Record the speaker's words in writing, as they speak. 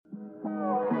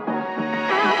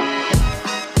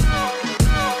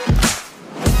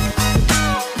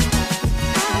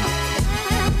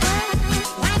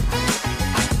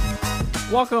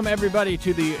Welcome, everybody,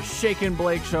 to the Shake and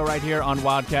Blake Show right here on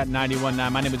Wildcat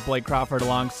 91.9. My name is Blake Crawford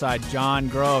alongside John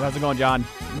Grove. How's it going, John?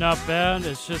 Not bad.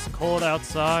 It's just cold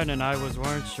outside, and I was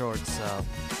wearing shorts, so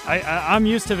I'm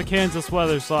used to the Kansas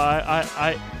weather, so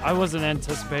I wasn't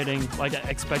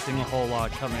expecting a whole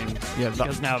lot coming,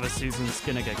 because now the season's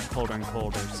going to get colder and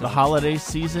colder. So. The holiday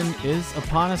season is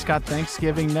upon us. Got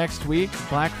Thanksgiving next week,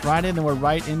 Black Friday, then we're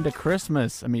right into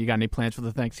Christmas. I mean, you got any plans for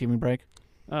the Thanksgiving break?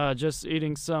 Just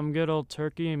eating some good old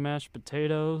turkey and mashed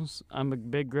potatoes. I'm a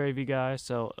big gravy guy,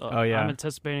 so I'm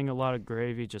anticipating a lot of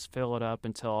gravy. Just fill it up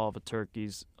until all the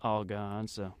turkey's all gone.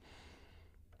 So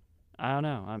I don't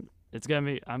know.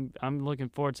 I'm looking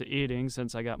forward to eating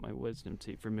since I got my wisdom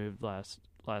teeth removed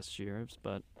last year.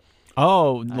 But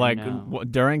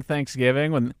during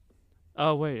Thanksgiving when?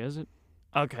 Oh wait, is it?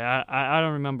 Okay, I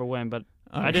don't remember when, but.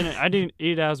 Okay. I didn't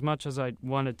eat as much as I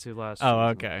wanted to last year. Oh,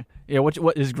 okay. Yeah,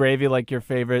 what is gravy like your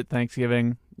favorite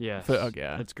Thanksgiving? Yes. food? Okay,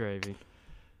 yeah. It's gravy.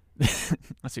 I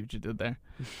see what you did there.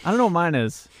 I don't know what mine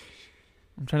is.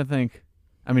 I'm trying to think.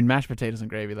 I mean, mashed potatoes and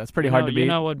gravy. That's pretty hard to beat.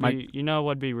 You know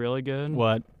what'd be really good?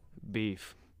 What?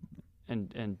 Beef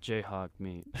and Jayhawk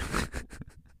meat.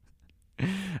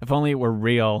 If only it were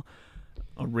real.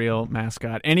 A real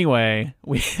mascot. Anyway,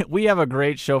 we have a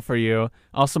great show for you.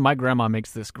 Also, my grandma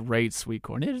makes this great sweet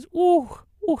corn. It is so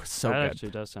that good.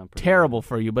 Actually does sound pretty terrible good.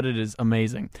 for you, but it is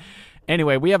amazing.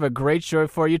 Anyway, we have a great show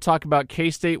for you. Talk about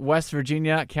K-State, West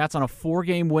Virginia. Cats on a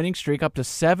 4-game winning streak, up to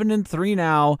 7-3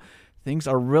 now. Things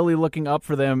are really looking up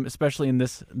for them, especially in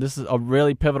this. This is a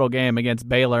really pivotal game against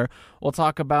Baylor. We'll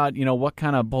talk about, what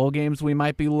kind of bowl games we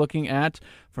might be looking at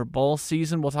for bowl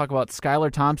season. We'll talk about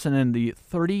Skylar, Thompson, and the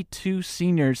 32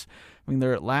 seniors having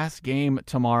their last game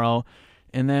tomorrow.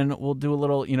 And then we'll do a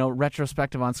little,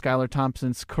 retrospective on Skylar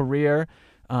Thompson's career.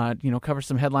 Cover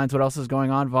some headlines, what else is going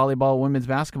on, volleyball, women's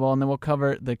basketball, and then we'll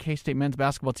cover the K-State men's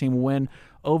basketball team win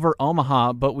over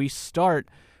Omaha. But we start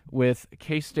with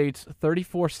K-State's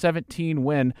 34-17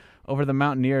 win over the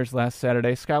Mountaineers last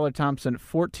Saturday. Skylar Thompson,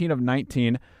 14 of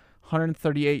 19,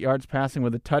 138 yards passing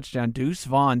with a touchdown. Deuce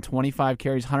Vaughn, 25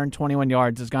 carries, 121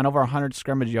 yards, has gone over 100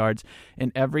 scrimmage yards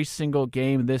in every single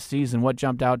game this season. What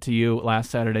jumped out to you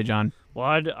last Saturday, John?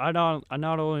 Well, I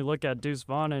not only look at Deuce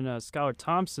Vaughn and Skylar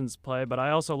Thompson's play, but I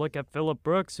also look at Phillip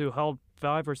Brooks, who held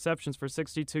 5 receptions for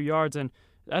 62 yards. And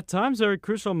at times there were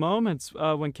crucial moments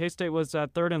when K-State was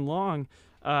at 3rd and long.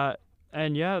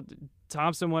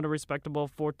 Thompson went a respectable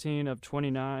 14 of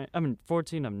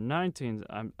 19,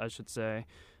 I should say,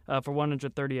 for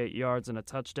 138 yards and a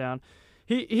touchdown.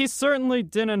 He certainly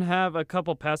didn't have a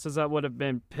couple passes that would have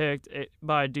been picked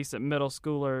by a decent middle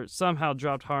schooler, somehow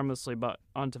dropped harmlessly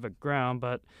onto the ground.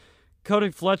 But Cody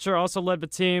Fletcher also led the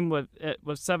team with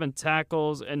 7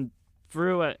 tackles and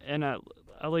threw at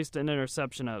least an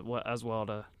interception as well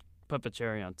to put the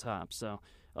cherry on top. So.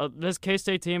 This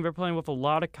K-State team, they're playing with a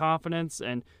lot of confidence,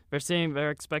 and they're seeing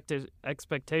their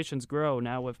expectations grow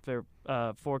now with their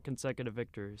 4 consecutive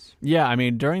victories. Yeah, I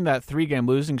mean, during that 3-game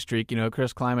losing streak,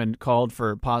 Chris Kleiman called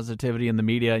for positivity in the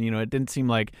media, and, it didn't seem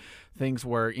like things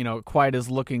were, quite as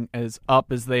looking as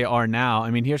up as they are now. I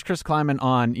mean, here's Chris Kleiman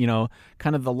on,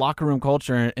 kind of the locker room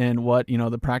culture and what,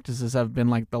 the practices have been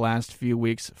like the last few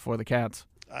weeks for the Cats.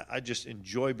 I just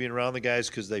enjoy being around the guys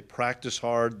because they practice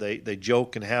hard, they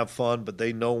joke and have fun, but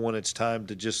they know when it's time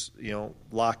to just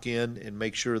lock in and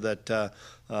make sure that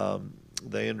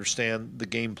they understand the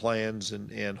game plans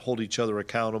and hold each other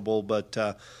accountable. But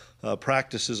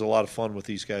practice is a lot of fun with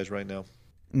these guys right now.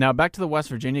 Now back to the West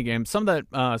Virginia game. Something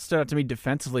that stood out to me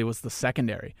defensively was the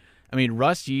secondary. I mean,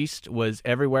 Russ Yeast was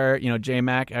everywhere.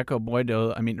 J-Mac, Echo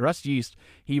Boydo. I mean, Russ Yeast,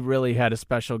 he really had a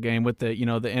special game with the,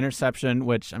 the interception,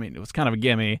 which, I mean, it was kind of a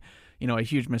gimme. A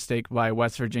huge mistake by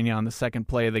West Virginia on the second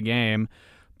play of the game.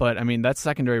 But, I mean, that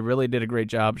secondary really did a great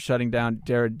job shutting down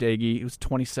Jared Dagey. He was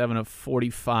 27 of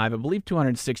 45, I believe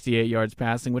 268 yards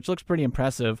passing, which looks pretty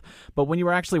impressive. But when you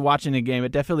were actually watching the game,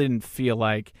 it definitely didn't feel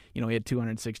like, he had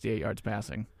 268 yards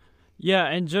passing. Yeah,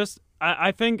 and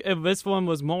I think if this one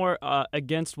was more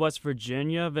against West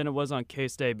Virginia than it was on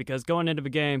K-State, because going into the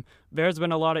game, there's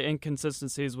been a lot of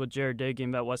inconsistencies with Jared Dagey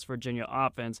in that West Virginia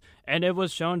offense, and it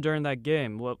was shown during that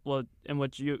game, in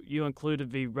which you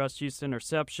included the Russ Yeast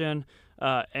interception,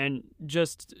 and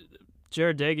just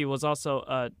Jared Dagey was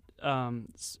also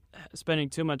spending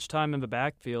too much time in the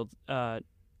backfield,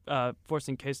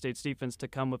 forcing K-State's defense to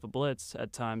come with a blitz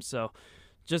at times. So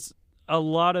just a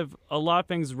lot of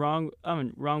things wrong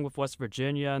with West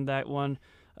Virginia in that one,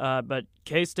 but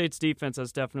K-State's defense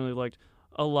has definitely looked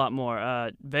a lot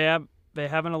more. They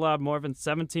haven't allowed more than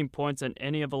 17 points in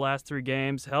any of the last 3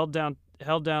 games. Held down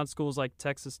schools like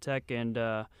Texas Tech and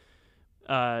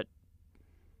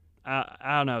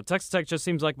I don't know. Texas Tech just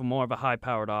seems like more of a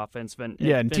high-powered offense than and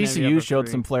than any TCU other showed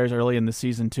three. some players early in the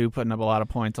season too, putting up a lot of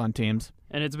points on teams.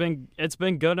 And it's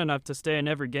been good enough to stay in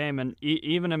every game, and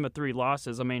even in the 3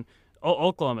 losses. I mean,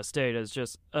 Oklahoma State is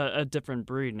just a different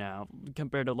breed now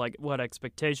compared to like what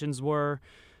expectations were.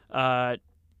 I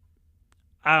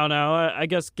don't know. I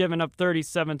guess giving up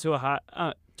 37 to a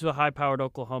high-powered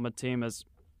Oklahoma team is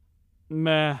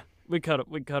meh. We could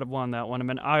have won that one. I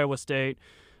mean, Iowa State.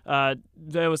 It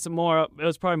was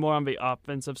probably more on the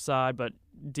offensive side, but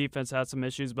defense had some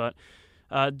issues. But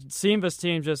seeing this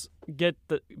team just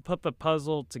put the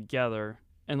puzzle together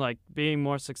and like being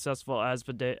more successful as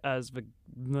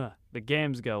the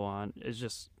games go on is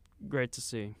just great to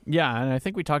see. Yeah, and I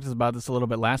think we talked about this a little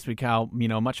bit last week, how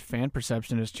much fan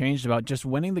perception has changed about just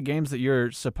winning the games that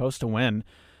you're supposed to win.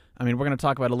 I mean, we're going to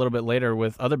talk about it a little bit later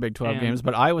with other Big 12 games,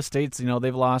 but Iowa State's,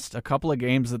 they've lost a couple of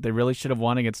games that they really should have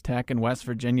won against Tech and West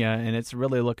Virginia, and it's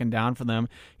really looking down for them.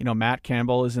 Matt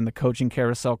Campbell is in the coaching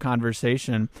carousel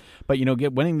conversation, but,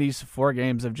 winning these 4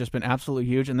 games have just been absolutely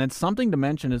huge. And then something to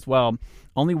mention as well,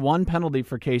 only 1 penalty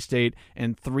for K-State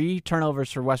and 3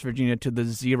 turnovers for West Virginia to the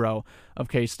 0 of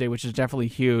K-State, which is definitely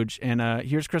huge. And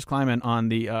here's Chris Kleiman on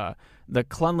the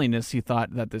cleanliness he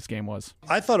thought that this game was.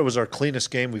 I thought it was our cleanest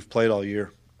game we've played all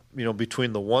year.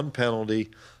 Between the 1 penalty,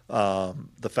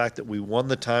 the fact that we won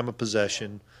the time of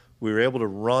possession, we were able to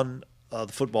run the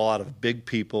football out of big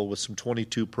people with some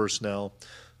 22 personnel,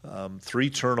 3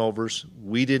 turnovers.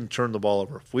 We didn't turn the ball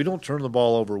over. If we don't turn the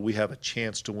ball over, we have a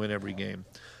chance to win every game.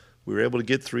 We were able to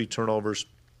get 3 turnovers,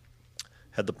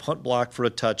 had the punt block for a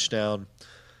touchdown,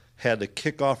 had the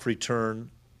kickoff return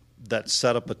that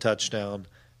set up a touchdown,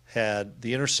 had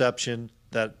the interception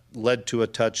that led to a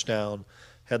touchdown,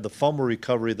 had the fumble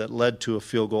recovery that led to a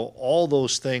field goal. All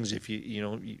those things, if you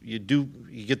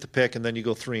get the pick and then you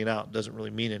go 3 and out, it doesn't really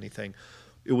mean anything.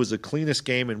 It was the cleanest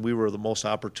game, and we were the most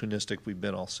opportunistic we've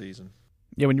been all season.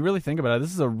 Yeah, when you really think about it,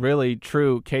 this is a really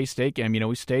true K-State game.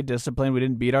 We stayed disciplined. We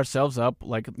didn't beat ourselves up.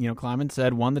 Like, Kleiman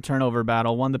said, won the turnover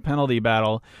battle, won the penalty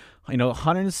battle.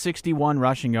 161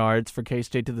 rushing yards for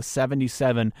K-State to the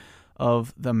 77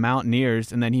 of the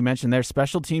Mountaineers. And then he mentioned their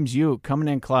special teams coming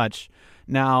in clutch.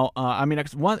 Now,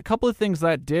 a couple of things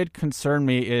that did concern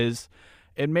me is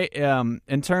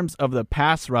in terms of the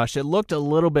pass rush, it looked a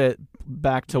little bit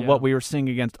back to what we were seeing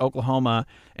against Oklahoma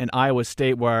and Iowa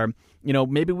State, where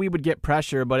maybe we would get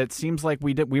pressure, but it seems like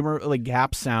we weren't really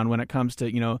gap sound when it comes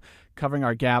to covering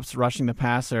our gaps, rushing the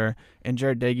passer. And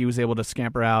Jared Dagey was able to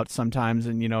scamper out sometimes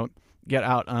and get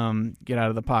out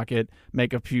of the pocket,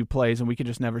 make a few plays, and we could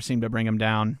just never seem to bring him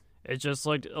down. It just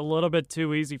looked a little bit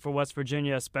too easy for West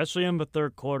Virginia, especially in the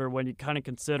third quarter when you kind of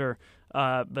consider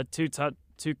the 2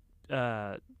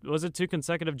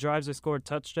 consecutive drives they scored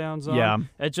touchdowns on. Yeah.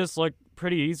 It just looked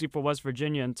pretty easy for West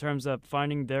Virginia in terms of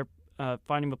finding the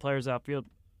players outfield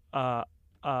open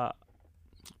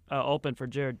for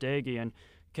Jared Dagey. And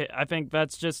I think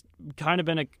that's just kind of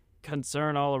been a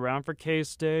concern all around for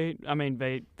K-State. I mean,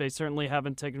 they certainly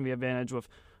haven't taken the advantage with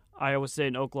Iowa State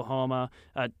and Oklahoma.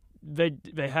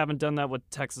 They haven't done that with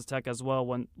Texas Tech as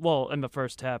well. In the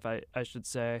first half, I should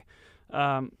say.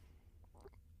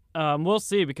 We'll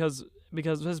see because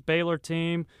this Baylor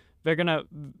team,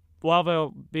 while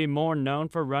they'll be more known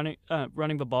for running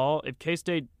the ball, if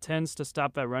K-State tends to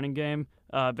stop that running game,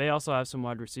 they also have some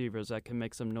wide receivers that can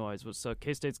make some noise. So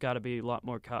K-State's got to be a lot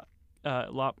more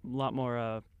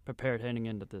prepared heading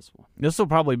into this one. This will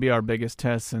probably be our biggest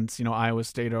test since Iowa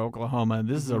State or Oklahoma.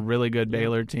 This is a really good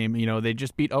Baylor team. They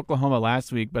just beat Oklahoma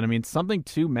last week, but something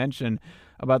to mention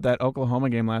about that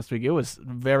Oklahoma game last week. It was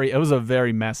a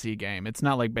very messy game. It's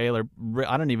not like Baylor.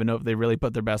 I don't even know if they really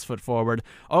put their best foot forward.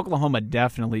 Oklahoma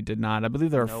definitely did not. I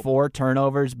believe there were 4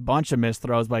 turnovers, bunch of missed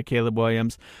throws by Caleb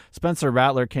Williams. Spencer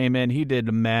Rattler came in. He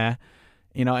did meh.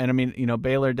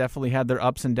 Baylor definitely had their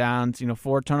ups and downs,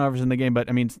 4 turnovers in the game. But,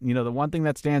 the one thing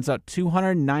that stands out,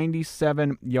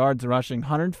 297 yards rushing,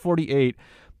 148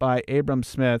 by Abram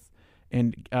Smith,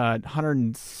 and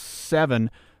 107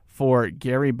 for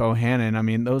Gary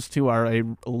Bohannon. Those two are a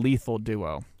lethal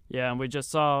duo. Yeah, and we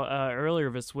just saw earlier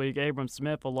this week, Abram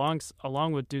Smith, along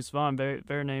with Deuce Vaughn,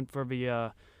 they're named for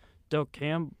the Doug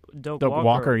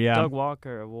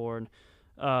Walker Award.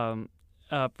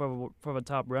 For the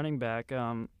top running back.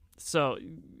 So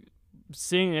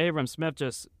seeing Abram Smith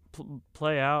just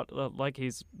play out like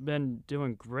he's been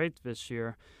doing great this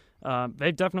year,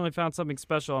 they've definitely found something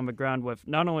special on the ground with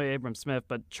not only Abram Smith,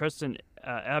 but Tristan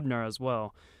Ebner as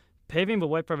well, paving the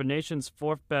way for the nation's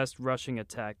 4th best rushing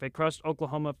attack. They crushed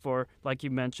Oklahoma for, like you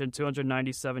mentioned,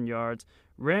 297 yards,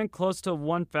 ran close to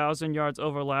 1,000 yards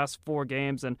over the last 4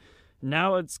 games, and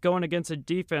now it's going against a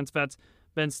defense that's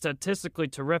been statistically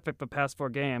terrific the past 4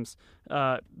 games,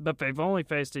 but they've only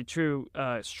faced a true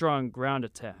strong ground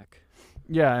attack.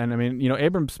 Yeah, and I mean,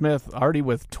 Abram Smith already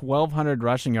with 1,200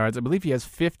 rushing yards. I believe he has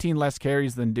 15 less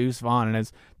carries than Deuce Vaughn and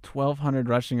has 1,200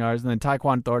 rushing yards. And then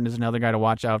Tyquan Thornton is another guy to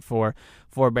watch out for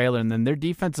Baylor. And then their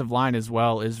defensive line as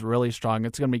well is really strong.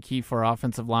 It's going to be key for our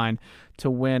offensive line to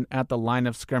win at the line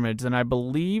of scrimmage. And I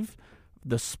believe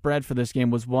the spread for this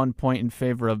game was 1 point in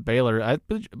favor of Baylor. I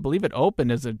believe it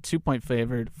opened as a 2-point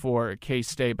favorite for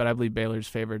K-State, but I believe Baylor's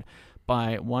favored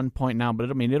by 1 point now, but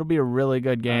it'll be a really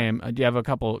good game. Do you have a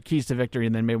couple keys to victory,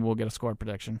 and then maybe we'll get a score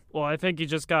prediction? Well, I think you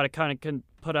just got to kind of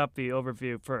put up the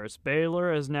overview first.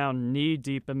 Baylor is now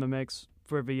knee-deep in the mix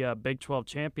for the Big 12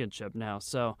 championship now,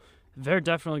 so they're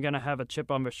definitely going to have a chip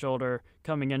on their shoulder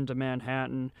coming into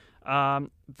Manhattan.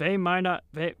 They might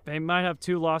have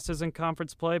 2 losses in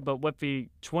conference play, but with the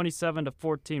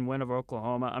 27-14 win over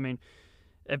Oklahoma, I mean,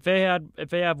 if they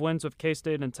have wins with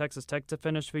K-State and Texas Tech to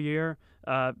finish the year,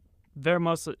 they're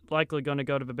most likely going to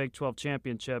go to the Big 12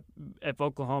 championship if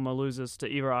Oklahoma loses to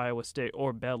either Iowa State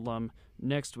or Bedlam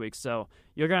next week. So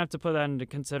you're going to have to put that into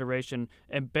consideration.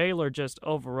 And Baylor just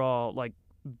overall,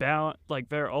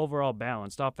 they're overall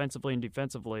balanced offensively and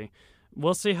defensively.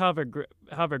 We'll see how their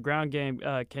ground game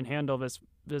can handle this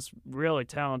really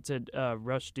talented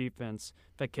rush defense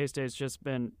that K-State's just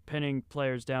been pinning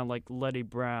players down like Letty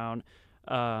Brown.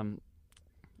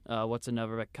 What's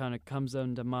another that kind of comes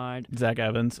into mind? Zach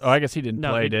Evans. Oh, I guess he didn't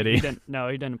play, did he? No,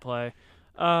 he didn't play.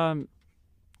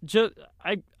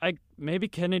 Maybe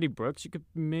Kennedy Brooks you could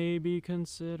maybe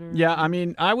consider. Yeah, I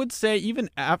mean, I would say even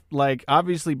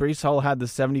obviously Breece Hall had the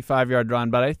 75-yard run,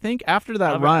 but I think after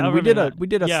that run we did a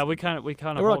we kind of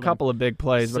there were a couple of big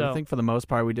plays, but I think for the most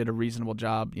part we did a reasonable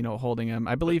job, holding him.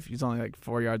 I believe he's only like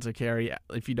 4 yards a carry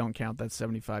if you don't count that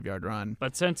 75-yard run.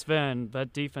 But since then,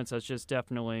 that defense has just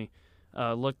definitely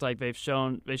looked like they've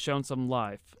shown some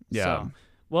life. Yeah. So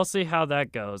we'll see how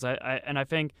that goes. I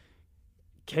think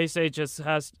K-State just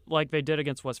has, like they did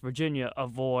against West Virginia,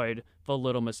 avoid the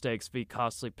little mistakes, the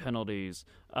costly penalties,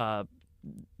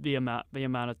 the amount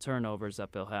of turnovers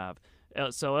that they'll have.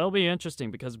 So it'll be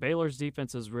interesting because Baylor's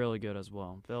defense is really good as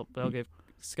well. They'll give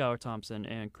Skylar Thompson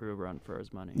and crew run for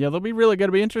his money. Yeah, they'll be really good.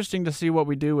 It'll be interesting to see what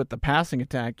we do with the passing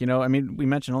attack. I mean, we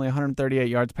mentioned only 138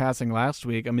 yards passing last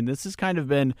week. I mean, this has kind of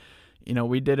been,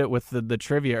 we did it with the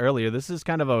trivia earlier. This is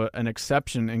kind of an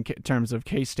exception in terms of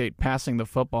K-State passing the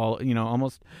football,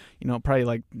 almost, probably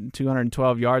like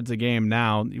 212 yards a game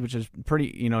now, which is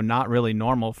pretty, not really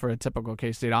normal for a typical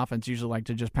K-State offense. Usually like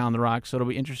to just pound the rock. So it'll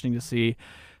be interesting to see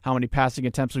how many passing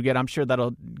attempts we get. I'm sure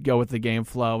that'll go with the game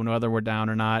flow and whether we're down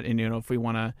or not. And, if we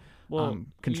want to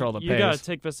control the pace. You got to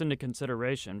take this into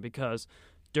consideration because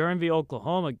during the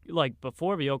Oklahoma,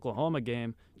 before the Oklahoma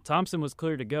game, Thompson was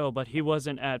clear to go, but he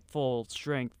wasn't at full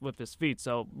strength with his feet,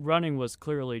 so running was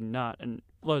clearly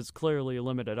a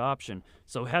limited option.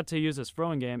 So had to use his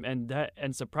throwing game, and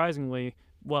surprisingly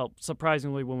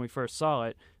when we first saw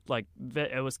it,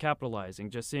 it was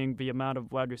capitalizing. Just seeing the amount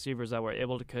of wide receivers that were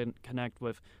able to connect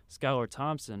with Skylar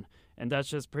Thompson, and that's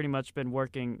just pretty much been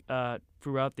working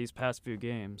throughout these past few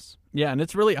games. Yeah, and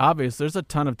it's really obvious. There's a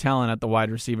ton of talent at the wide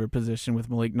receiver position with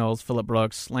Malik Knowles, Phillip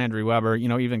Brooks, Landry Weber,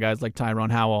 even guys like Tyrone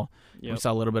Howell. Yep. We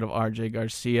saw a little bit of R.J.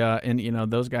 Garcia, and,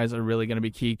 those guys are really going to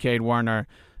be key. Cade Warner,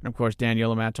 and, of course,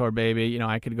 Daniel Amator Baby.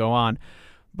 I could go on.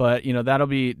 But, that'll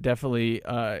be definitely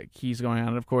keys going on.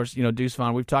 And, of course, Deuce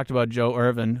Vaughn. We've talked about Joe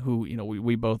Irvin, who,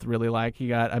 we both really like.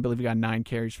 I believe he got 9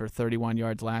 carries for 31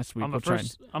 yards last week.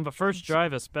 On the first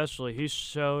drive especially, he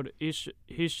showed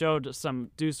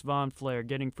some Deuce Vaughn flair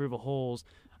getting through the holes.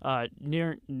 Got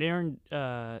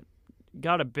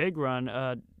a big run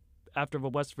after the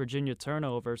West Virginia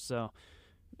turnover. So,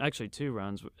 actually 2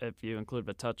 runs if you include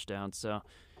the touchdown. So,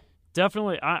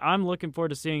 definitely, I'm looking forward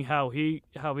to seeing how he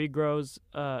grows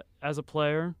as a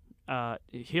player.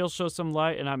 He'll show some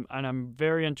light, and I'm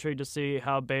very intrigued to see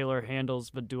how Baylor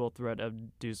handles the dual threat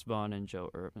of Deuce Vaughn and Joe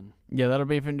Irvin. Yeah, that'll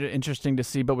be interesting to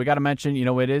see. But we got to mention,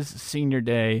 it is senior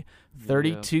day.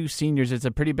 32 seniors. It's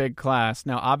a pretty big class.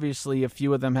 Now, obviously, a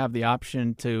few of them have the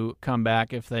option to come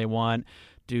back if they want,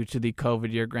 due to the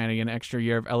COVID year, granting an extra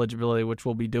year of eligibility, which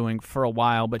we'll be doing for a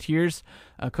while. But here's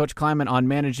Coach Kleiman on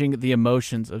managing the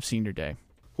emotions of senior day.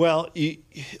 Well,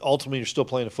 ultimately, you're still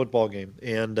playing a football game.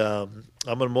 And I'm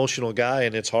an emotional guy,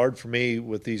 and it's hard for me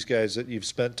with these guys that you've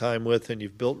spent time with and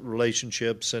you've built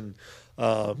relationships, and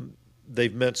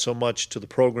they've meant so much to the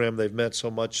program. They've meant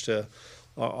so much to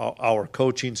our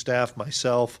coaching staff,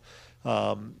 myself.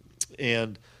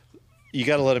 And you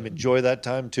got to let them enjoy that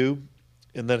time too,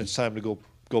 and then it's time to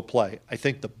go play. I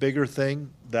think the bigger thing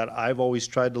that I've always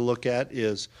tried to look at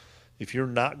is if you're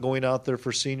not going out there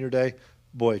for senior day,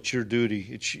 boy, it's your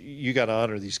duty. You got to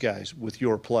honor these guys with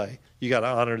your play. You got to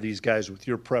honor these guys with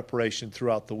your preparation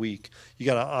throughout the week. You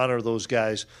got to honor those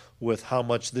guys with how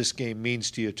much this game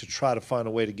means to you to try to find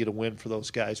a way to get a win for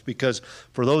those guys. Because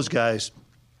for those guys,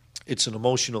 it's an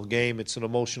emotional game. It's an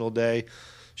emotional day.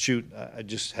 Shoot, I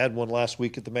just had one last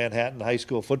week at the Manhattan high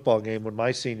school football game when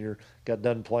my senior got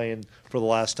done playing for the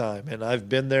last time. And I've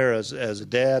been there as a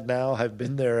dad now. I've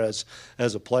been there as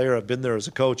a player. I've been there as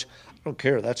a coach. I don't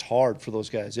care. That's hard for those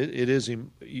guys. It is.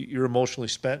 You're emotionally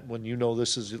spent when you know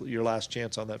this is your last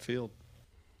chance on that field.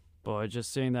 Boy,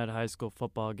 just seeing that high school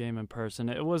football game in person,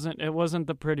 it wasn't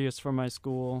the prettiest for my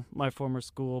school, my former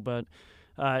school, but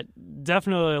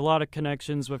definitely a lot of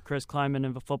connections with Chris Kleiman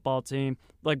and the football team.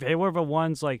 Like, they were the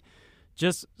ones, like,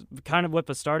 just kind of with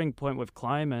the starting point with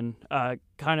Kleiman, they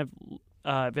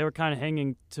were kind of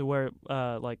hanging to where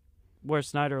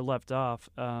Snyder left off.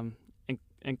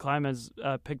 And Kleiman's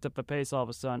picked up the pace all of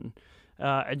a sudden.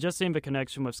 And just seeing the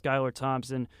connection with Skylar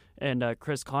Thompson and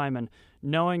Chris Kleiman,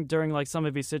 knowing during like some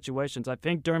of these situations, I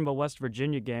think during the West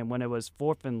Virginia game when it was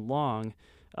 4th and long,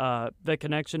 the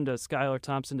connection to Skylar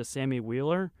Thompson to Sammy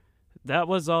Wheeler, that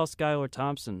was all Skylar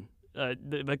Thompson.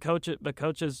 The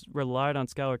coaches relied on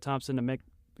Skylar Thompson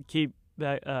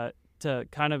to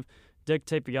kind of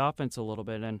dictate the offense a little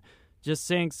bit, and just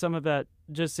seeing some of that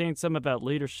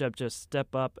leadership just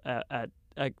step up at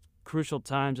crucial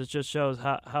times. It just shows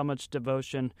how much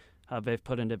devotion they've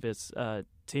put into this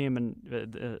team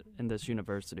and in this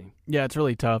university. Yeah, it's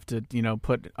really tough to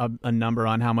put a number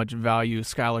on how much value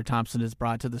Skylar Thompson has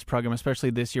brought to this program,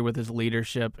 especially this year with his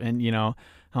leadership and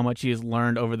how much he has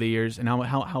learned over the years and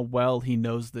how well he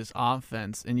knows this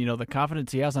offense and the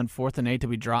confidence he has on 4th and 8 to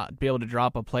be able to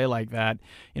drop a play like that.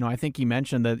 I think he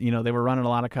mentioned that they were running a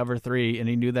lot of cover 3 and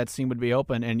he knew that seam would be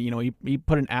open, and he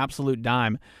put an absolute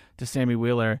dime to Sammy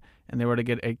Wheeler, and they were to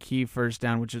get a key first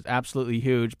down, which is absolutely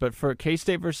huge. But for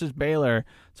K-State versus Baylor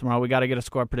tomorrow, we got to get a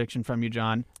score prediction from you,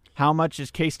 John. How much is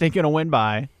K-State going to win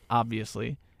by,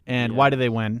 obviously, and why do they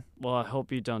win? Well, I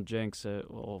hope you don't jinx it.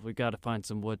 Well, we got to find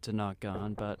some wood to knock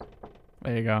on, but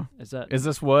there you go. Is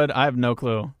this wood? I have no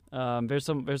clue. There's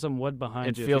some wood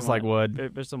behind you. It feels like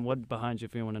wood. There's some wood behind you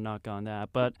if you want to knock on that.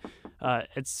 But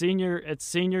it's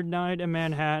senior night in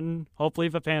Manhattan. Hopefully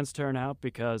the fans turn out,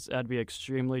 because that'd be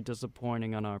extremely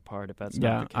disappointing on our part if that's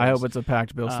not the case. I hope it's a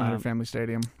packed Bill Snyder Family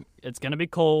Stadium. It's gonna be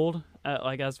cold.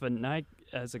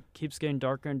 As it keeps getting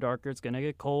darker and darker, it's gonna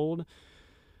get cold.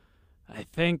 I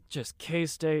think just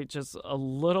K-State just a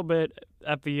little bit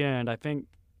at the end. I think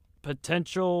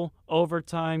potential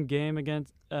overtime game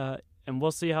against and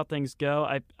we'll see how things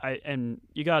go. And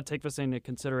you got to take this into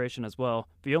consideration as well.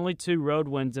 The only 2 road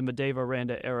wins in the Dave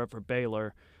Aranda era for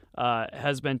Baylor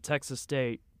has been Texas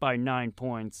State by 9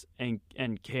 points and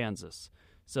Kansas.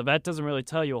 So that doesn't really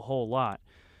tell you a whole lot.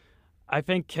 I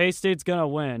think K-State's going to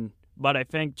win, but I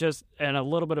think just in a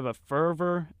little bit of a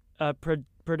fervor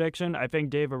prediction, I think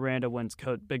Dave Aranda wins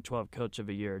Big 12 Coach of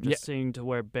the Year. Seeing to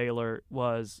where Baylor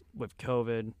was with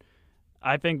COVID,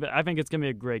 I think it's going to be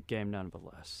a great game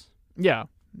nonetheless. Yeah.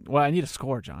 Well, I need a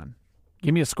score, John.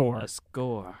 Give me a score. A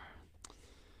score.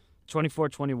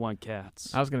 24-21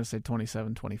 Cats. I was going to say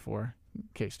 27-24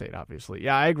 K-State, obviously.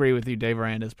 Yeah, I agree with you. Dave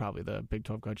Aranda is probably the Big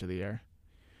 12 Coach of the Year.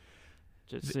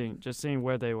 Just seeing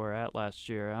where they were at last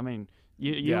year. I mean,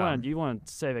 you want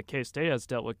to say that K-State has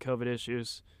dealt with COVID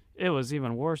issues. It was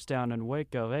even worse down in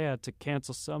Waco. They had to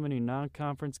cancel so many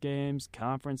non-conference games,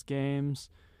 conference games,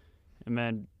 and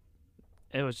man,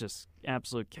 it was just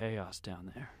absolute chaos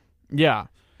down there. Yeah.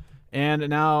 And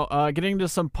now getting to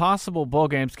some possible bowl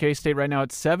games. K-State right now at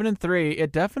 7-3.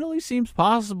 It definitely seems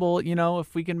possible,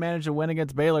 if we can manage a win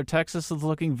against Baylor. Texas is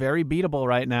looking very beatable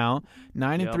right now.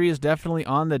 9-3 is definitely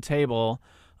on the table.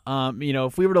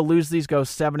 If we were to lose these, go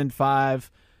 7-5,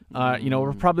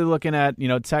 we're probably looking at,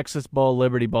 Texas Bowl,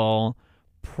 Liberty Bowl,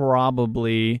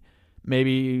 probably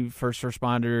maybe first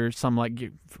responder, some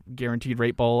like guaranteed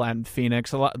rate bowl at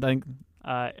Phoenix. I think.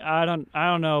 I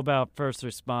don't know about First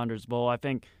Responders Bowl. I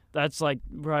think that's like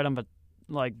right on the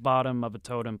bottom of a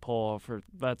totem pole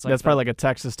that's probably like a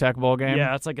Texas Tech bowl game.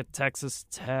 Yeah, it's like a Texas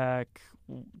Tech,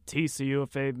 TCU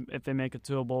if they make it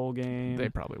to a bowl game. They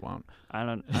probably won't. I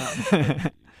don't.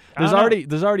 There's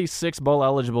already 6 bowl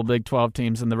eligible Big 12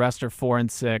 teams, and the rest are 4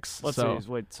 and 6. Let's see.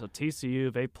 Wait. So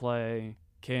TCU, they play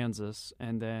Kansas,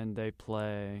 and then they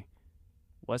play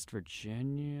West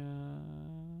Virginia.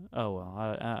 Oh well,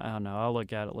 I don't know. I'll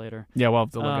look at it later. Yeah, we'll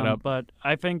have to look it up. But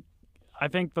I think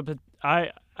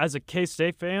as a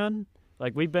K-State fan,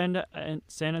 like we've been to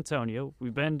San Antonio,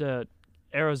 we've been to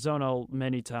Arizona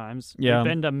many times. Yeah.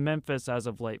 We've been to Memphis as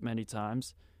of late many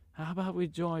times. How about we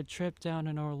join a trip down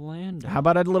in Orlando? How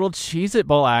about a little Cheez-It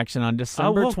Bowl action on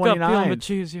December 29th? I woke up feeling the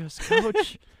cheese, yes,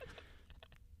 coach.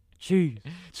 Cheese.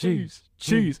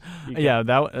 Yeah,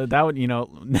 that would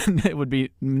it would be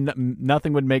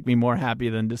nothing would make me more happy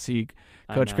than to see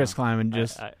Coach Chris Kleiman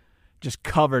just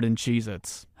covered in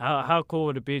Cheez-Its. How cool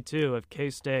would it be too if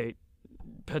K-State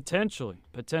potentially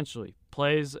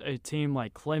plays a team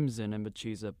like Clemson in the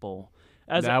Cheez-It Bowl?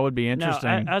 That would be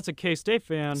interesting. Now, as a K-State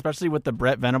fan, especially with the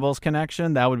Brett Venables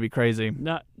connection, that would be crazy.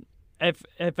 If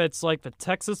it's like the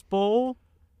Texas Bowl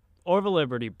or the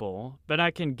Liberty Bowl, then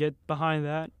I can get behind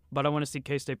that. But I want to see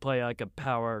K-State play like a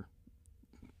power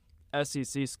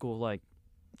SEC school like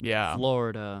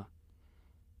Florida,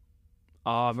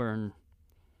 Auburn,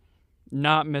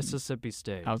 not Mississippi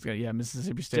State.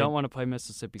 Mississippi State. Don't want to play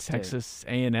Mississippi State. Texas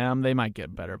A&M, they might get a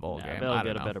better bowl game. They'll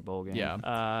get a better bowl game.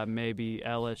 Yeah. Maybe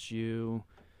LSU,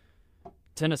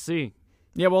 Tennessee.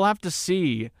 Yeah, we'll have to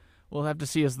see. We'll have to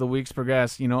see as the weeks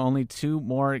progress. Only 2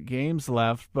 more games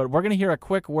left. But we're going to hear a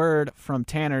quick word from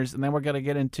Tanner's, and then we're going to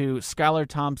get into Skylar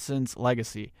Thompson's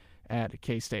legacy at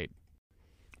K-State.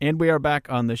 And we are back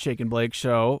on the Shake and Blake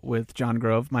Show with John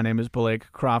Grove. My name is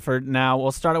Blake Crawford. Now,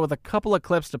 we'll start out with a couple of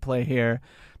clips to play here,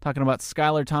 talking about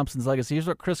Skylar Thompson's legacy. Here's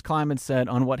what Chris Kleiman said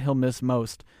on what he'll miss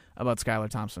most about Skylar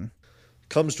Thompson.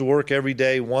 Comes to work every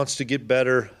day, wants to get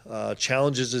better,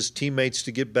 challenges his teammates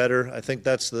to get better. I think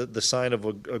that's the sign of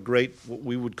a great, what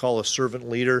we would call a servant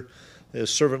leader.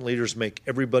 Servant leaders make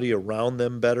everybody around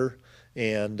them better.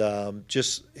 And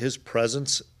just his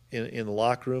presence in the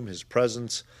locker room, his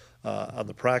presence on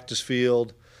the practice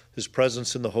field, his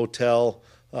presence in the hotel,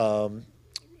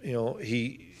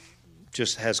 he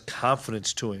just has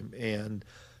confidence to him. And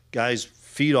guys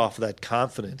feed off of that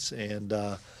confidence. And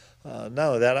not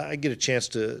only that, I get a chance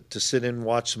to sit in and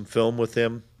watch some film with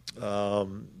him.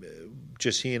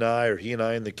 Just he and I, or he and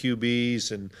I and the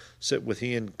QBs, and sit with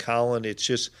he and Colin. It's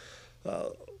just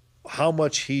how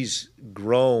much he's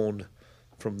grown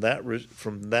from that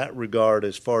regard,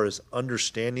 as far as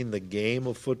understanding the game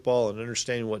of football and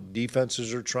understanding what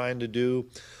defenses are trying to do,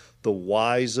 the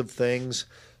whys of things.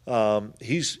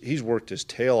 He's worked his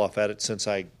tail off at it since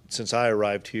I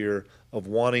arrived here, of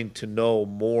wanting to know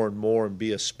more and more and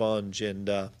be a sponge. And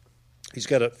he's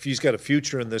got a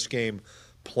future in this game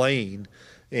playing,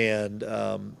 and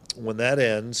when that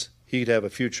ends, he'd have a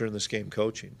future in this game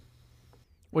coaching.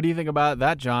 What do you think about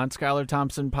that, John? Skylar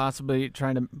Thompson possibly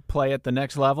trying to play at the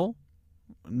next level?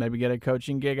 Maybe get a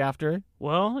coaching gig after?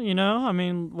 Well,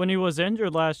 when he was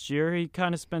injured last year, he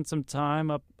kind of spent some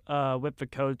time up with the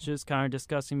coaches, kind of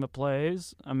discussing the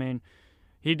plays.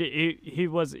 He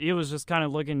was just kind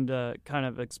of looking to kind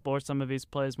of explore some of these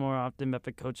plays more often that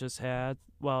the coaches had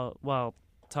while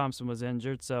Thompson was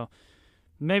injured. So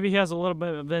maybe he has a little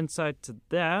bit of insight to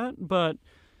that, but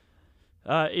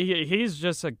he's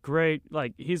just a great,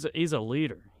 he's a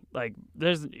leader.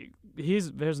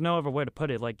 There's no other way to put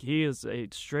it. He is a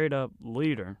straight up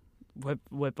leader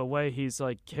with the way he's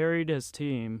carried his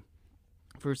team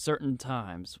for certain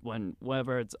times,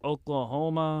 whether it's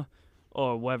Oklahoma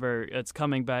or whether it's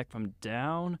coming back from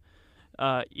down,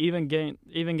 even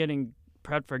getting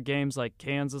prepped for games like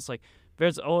Kansas.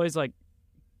 There's always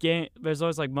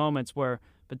moments where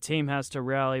the team has to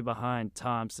rally behind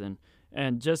Thompson,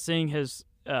 and just seeing his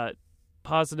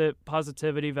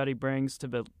positivity that he brings to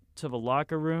the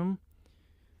locker room,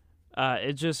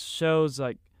 it just shows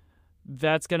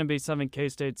that's going to be something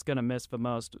K-State's going to miss the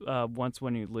most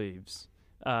when he leaves,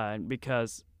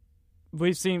 because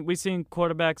we've seen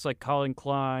quarterbacks like Colin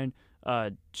Klein,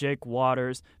 Jake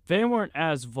Waters. They weren't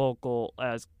as vocal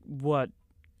as what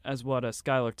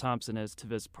Skylar Thompson is to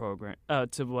this program,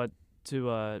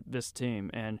 to this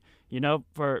team. And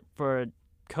for a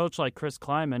coach like Chris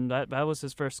Kleiman, that was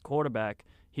his first quarterback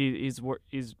he's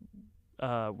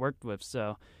worked with.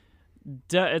 So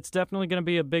it's definitely going to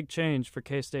be a big change for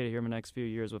K-State here in the next few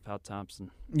years without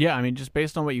Thompson. Yeah, just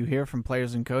based on what you hear from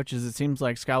players and coaches, it seems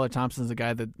like Skylar Thompson's a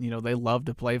guy that they love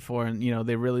to play for, and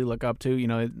they really look up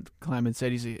to. Kleiman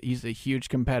said he's a huge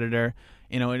competitor,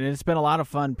 and it's been a lot of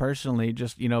fun personally,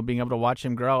 just being able to watch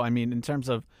him grow. In terms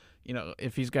of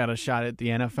if he's got a shot at the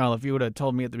NFL, if you would have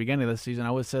told me at the beginning of the season,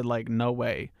 I would have said no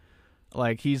way.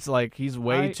 He's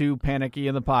way too panicky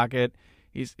in the pocket.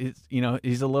 He's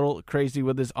a little crazy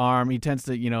with his arm. He tends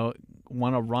to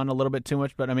want to run a little bit too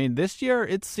much. But this year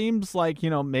it seems like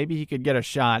maybe he could get a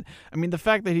shot. The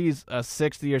fact that he's a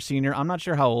 6th-year senior, I'm not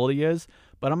sure how old he is,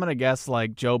 but I'm gonna guess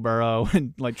Joe Burrow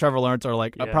and Trevor Lawrence are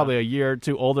probably a year or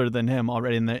two older than him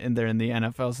already in the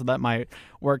NFL. So that might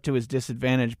work to his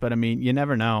disadvantage. But you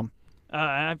never know.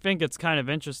 I think it's kind of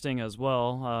interesting as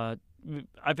well.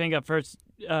 I think at first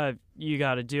you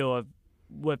got to deal with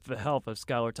with the help of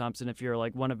Skylar Thompson. If you're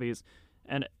like one of these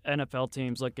NFL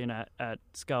teams looking at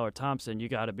Skylar Thompson, you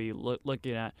got to be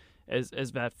looking at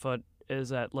is that foot, is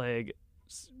that leg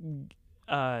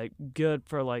good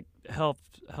for like health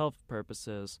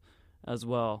purposes as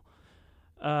well.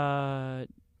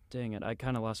 Dang it, I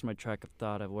kind of lost my track of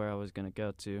thought of where I was going to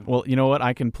go to. Well, you know what?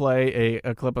 I can play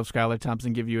a clip of Skylar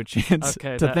Thompson, give you a chance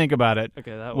to think about it.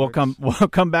 Okay, that we'll works. We'll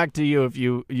come back to you if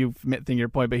you think your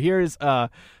point. But here's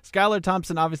Skylar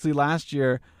Thompson. Obviously, last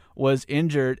year was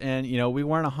injured, and we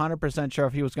weren't 100% sure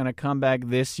if he was going to come back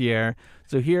this year.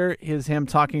 So here is him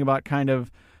talking about kind of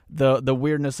the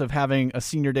weirdness of having a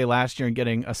senior day last year and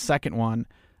getting a second one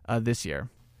this year.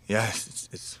 Yeah,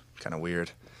 it's kind of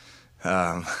weird.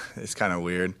 It's kind of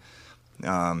weird,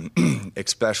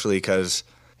 especially because,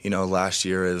 last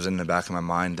year it was in the back of my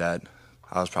mind that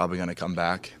I was probably going to come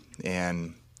back.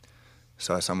 And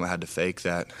so someone had to fake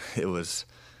that it was,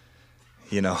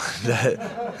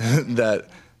 that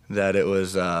it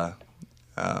was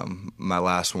my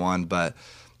last one. But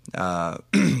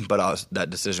that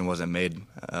decision wasn't made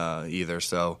either.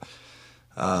 So,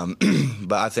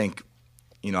 but I think,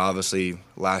 obviously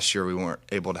last year we weren't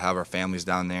able to have our families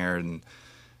down there, and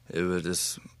it was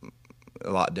just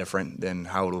a lot different than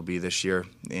how it will be this year.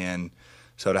 And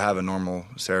so to have a normal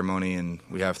ceremony, and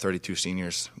we have 32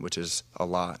 seniors, which is a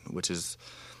lot, which is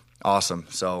awesome.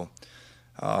 So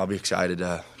I'll be excited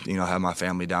to, have my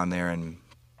family down there and,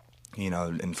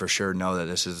 and for sure know that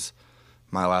this is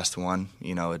my last one.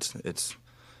 It's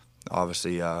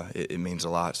obviously it means a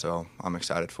lot, so I'm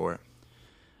excited for it.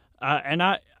 And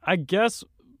I guess,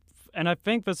 and I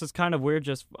think this is kind of weird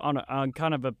just on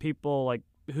kind of a people like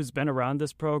who's been around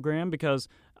this program, because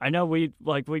I know we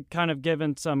kind of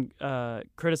given some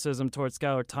criticism towards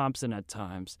Skylar Thompson at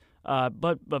times.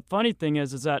 But funny thing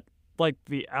is that like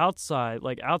the outside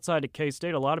of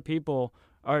K-State, a lot of people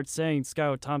are saying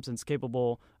Skylar Thompson's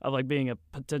capable of like being a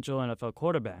potential NFL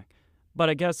quarterback.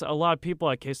 But I guess a lot of people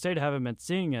at K-State haven't been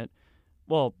seeing it.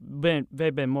 Well,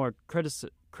 they've been more critical.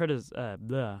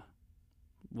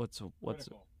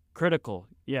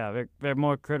 Yeah, they're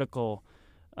more critical.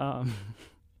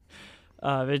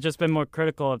 They've just been more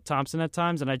critical of Thompson at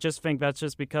times, and I just think that's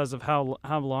just because of how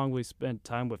long we spent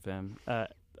time with him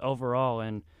overall,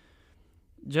 and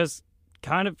just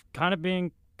kind of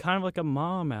being kind of like a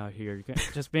mom out here,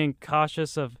 just being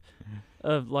cautious of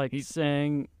like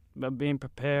saying, being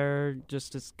prepared,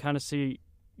 just to kind of see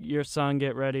your son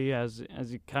get ready as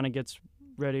he kind of gets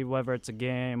ready, whether it's a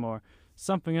game or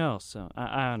something else. So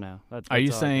I don't know. That's Are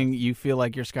you saying you feel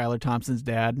like you're Skylar Thompson's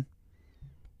dad?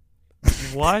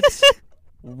 What?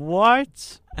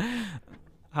 What?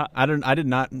 I'm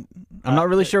not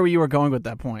really sure where you were going with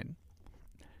that point.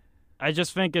 I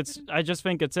just think it's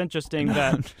interesting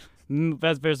that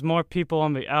there's more people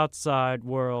on the outside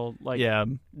world,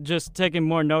 just taking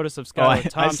more notice of Skylar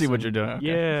Thompson. I see what you're doing.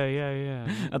 Okay. Yeah.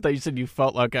 I thought you said you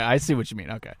felt like. I see what you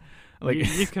mean. Okay.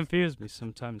 You confuse me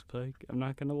sometimes, Blake. I'm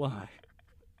not gonna lie.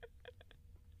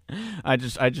 I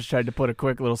just tried to put a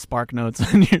quick little spark notes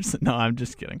on your. No, I'm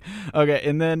just kidding. Okay,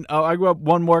 and then I grew up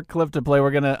one more clip to play.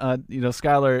 We're gonna,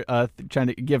 Skylar trying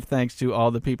to give thanks to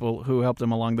all the people who helped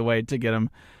him along the way to get him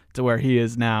to where he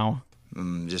is now.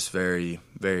 I'm just very,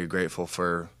 very grateful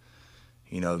for,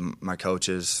 my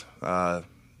coaches that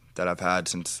I've had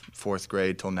since 4th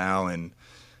grade till now, and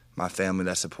my family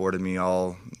that supported me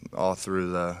all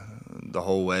through the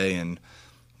whole way, and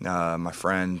my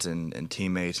friends and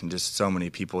teammates, and just so many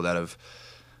people that have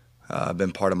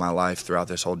been part of my life throughout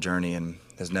this whole journey and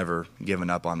has never given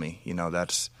up on me.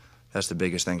 That's the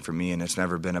biggest thing for me, and it's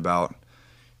never been about,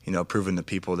 proving the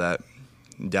people that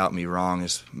doubt me wrong.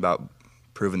 It's about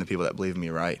proving the people that believe me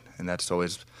right, and that's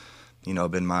always,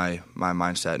 been my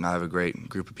mindset. And I have a great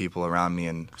group of people around me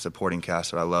and supporting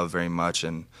cast that I love very much,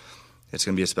 and it's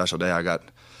going to be a special day. I got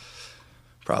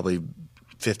probably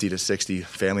 50 to 60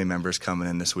 family members coming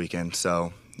in this weekend,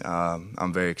 so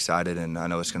I'm very excited, and I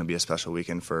know it's going to be a special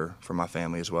weekend for my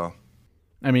family as well.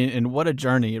 I mean, and what a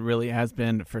journey it really has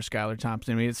been for Skylar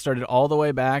Thompson. I mean, it started all the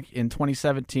way back in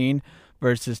 2017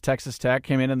 versus Texas Tech,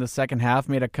 came in the second half,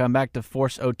 made a comeback to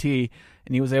force OT,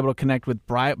 and he was able to connect with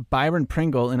Byron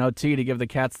Pringle in OT to give the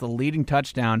Cats the leading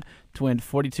touchdown to win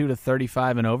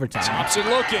 42-35 in overtime. Thompson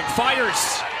looking,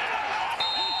 fires.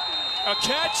 A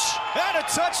catch and a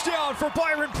touchdown for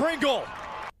Byron Pringle.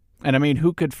 And I mean,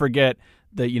 who could forget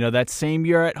that, that same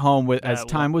year at home as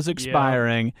time was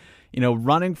expiring,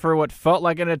 running for what felt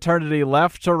like an eternity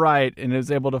left to right, and was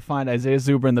able to find Isaiah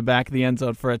Zuber in the back of the end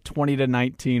zone for a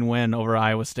 20-19 win over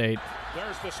Iowa State.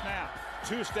 There's the snap.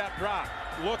 2-step drop.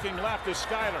 Looking left is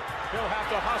Skylar. He'll have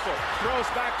to hustle. Throws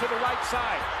back to the right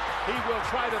side. He will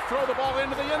try to throw the ball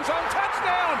into the end zone.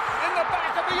 Touchdown! In the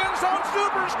back of the end zone.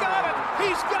 Zuber's got it.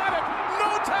 He's got it.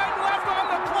 No time left on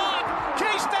the clock.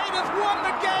 K-State has won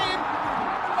the game.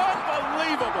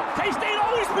 Unbelievable. K-State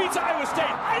always beats Iowa State.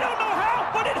 I don't know how,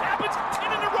 but it happens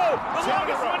 10 in a row. The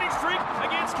longest winning streak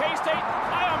against K-State.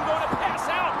 I am going to pass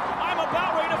out. I'm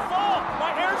about ready to fall.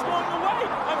 My hair's blowing away.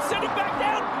 I'm sitting back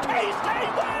down. K-State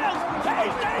wins!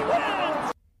 K-State wins!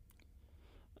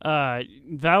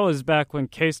 That was back when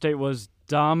K-State was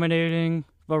dominating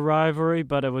the rivalry,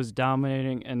 but it was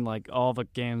dominating and like all the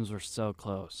games were so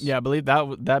close. Yeah, I believe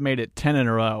that made it 10 in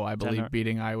a row,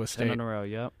 beating Iowa State. 10 in a row,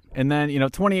 yep. And then,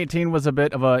 2018 was a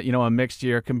bit of a mixed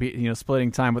year,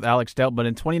 splitting time with Alex Delp. But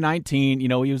in 2019, he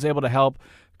was able to help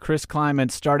Chris Kleiman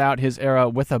start out his era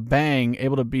with a bang,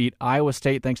 able to beat Iowa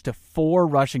State thanks to 4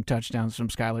 rushing touchdowns from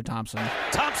Skylar Thompson.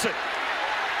 Thompson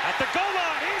at the goal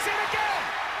line. He's in again.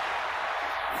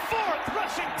 4th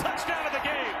rushing touchdown of the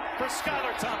game for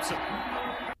Skylar Thompson.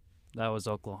 That was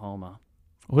Oklahoma.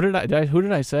 Who did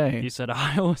I say? You said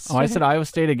Iowa State. Oh, I said Iowa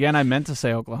State again. I meant to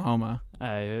say Oklahoma.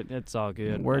 It's all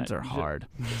good. Words are hard.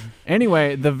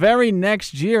 Anyway, the very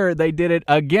next year, they did it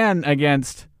again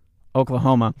against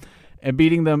Oklahoma and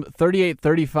beating them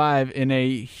 38-35 in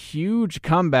a huge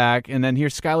comeback. And then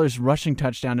here's Skylar's rushing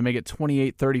touchdown to make it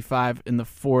 28-35 in the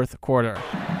 4th quarter.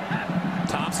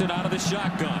 Thompson out of the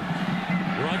shotgun.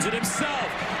 Runs it himself.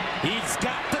 He's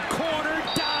got the corner.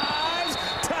 Dives.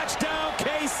 Touchdown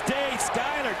K-State.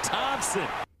 Skylar Thompson.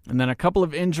 And then a couple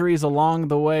of injuries along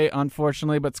the way,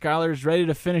 unfortunately, but Skylar is ready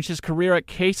to finish his career at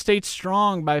K-State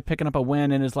strong by picking up a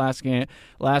win in his last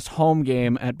home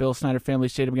game at Bill Snyder Family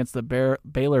Stadium against the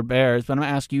Baylor Bears. But I'm going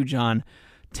to ask you, John,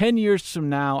 10 years from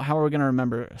now, how are we going to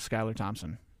remember Skylar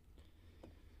Thompson?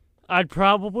 I'd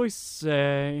probably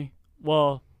say,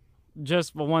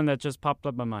 just the one that just popped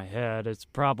up in my head is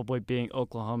probably being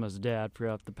Oklahoma's dad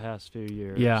throughout the past few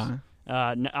years. Yeah.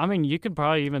 You could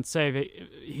probably even say that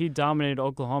he dominated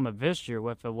Oklahoma this year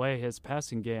with the way his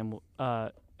passing game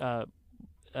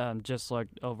just like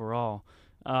overall.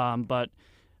 But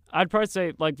I'd probably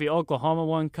say like the Oklahoma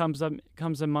one comes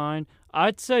in mind.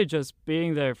 I'd say just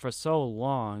being there for so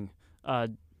long,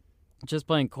 just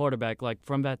playing quarterback, like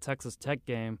from that Texas Tech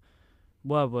game.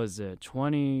 What was it?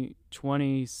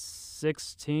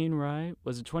 2016, right?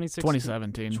 Was it 2016?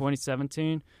 2017.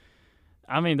 2017.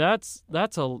 I mean, that's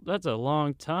a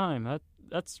long time.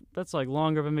 That's like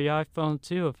longer than the iPhone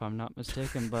 2, if I'm not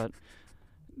mistaken. But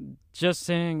just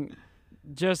seeing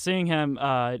him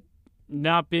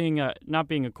not being a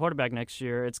quarterback next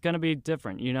year, it's going to be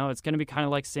different. It's going to be kind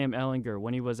of like Sam Ehlinger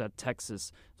when he was at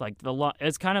Texas. Like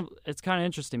it's kind of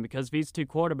interesting because these two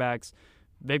quarterbacks,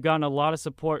 they've gotten a lot of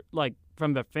support like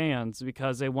from the fans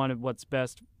because they wanted what's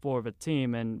best for the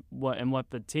team, and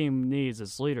what the team needs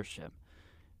is leadership.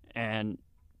 And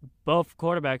both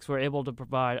quarterbacks were able to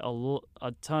provide a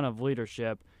ton of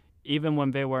leadership, even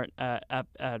when they weren't at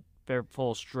their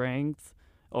full strength,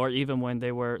 or even when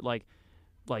they were like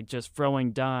just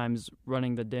throwing dimes,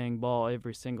 running the dang ball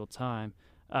every single time.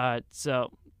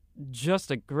 So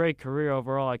just a great career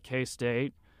overall at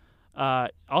K-State.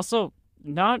 Also,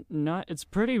 it's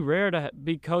pretty rare to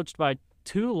be coached by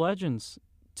two legends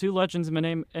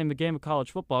in the game of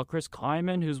college football. Chris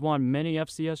Kleiman, who's won many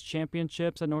FCS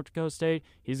championships at North Dakota State,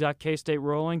 he's got K-State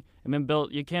rolling, and then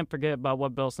you can't forget about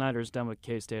what Bill Snyder's done with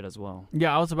K-State as well.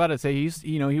 Yeah, I was about to say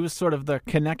he was sort of the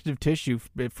connective tissue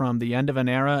from the end of an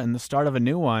era and the start of a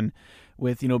new one,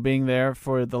 with being there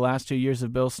for the last 2 years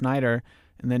of Bill Snyder.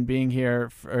 And then being here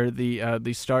for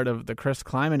the start of the Chris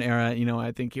Kleiman era,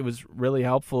 I think it was really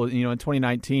helpful. In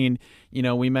 2019,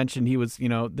 we mentioned he was,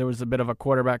 there was a bit of a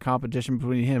quarterback competition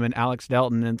between him and Alex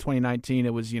Delton. In 2019,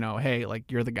 it was, hey,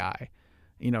 like, you're the guy.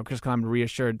 Chris Kleiman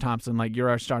reassured Thompson, like,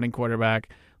 you're our starting quarterback,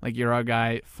 like, you're our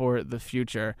guy for the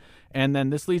future. And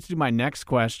then this leads to my next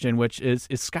question, which is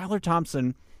Skylar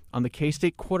Thompson on the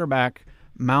K-State quarterback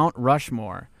Mount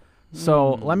Rushmore?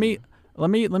 So let me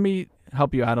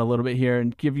help you out a little bit here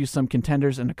and give you some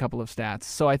contenders and a couple of stats.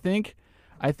 So I think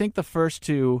the first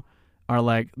two are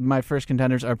like my first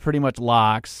contenders are pretty much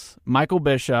locks. Michael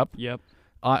Bishop. Yep.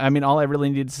 All I really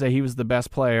needed to say, he was the best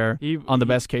player on the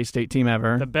best K-State team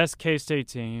ever. The best K-State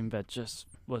team that just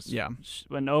was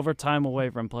an overtime away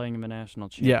from playing in the national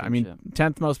championship. Yeah,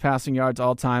 10th most passing yards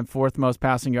all time, 4th most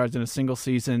passing yards in a single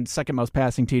season, 2nd most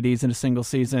passing TDs in a single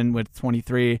season with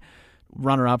 23.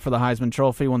 Runner-up for the Heisman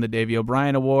Trophy, won the Davey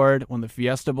O'Brien Award, won the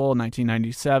Fiesta Bowl in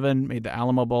 1997, made the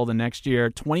Alamo Bowl the next year,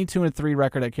 22-3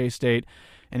 record at K-State,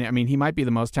 and he might be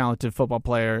the most talented football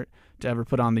player to ever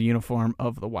put on the uniform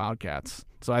of the Wildcats.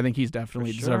 So I think he's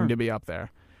definitely deserving to be up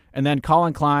there. And then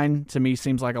Colin Klein, to me,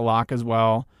 seems like a lock as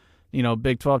well.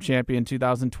 Big 12 champion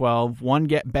 2012, one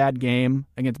bad game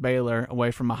against Baylor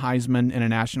away from a Heisman and a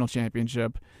national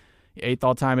championship. 8th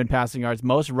all-time in passing yards,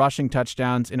 most rushing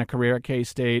touchdowns in a career at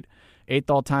K-State, 8th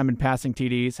all-time in passing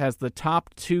TDs, has the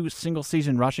top 2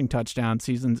 single-season rushing touchdown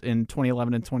seasons in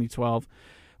 2011 and 2012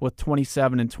 with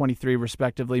 27 and 23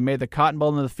 respectively. Made the Cotton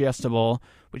Bowl and the Fiesta Bowl,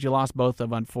 which you lost both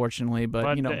of, unfortunately.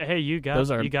 But hey, you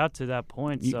got to that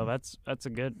point, so that's a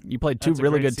good. You played 2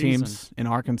 really good teams in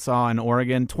Arkansas and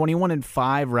Oregon,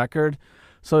 21-5 record.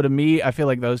 So to me, I feel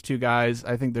like those 2 guys,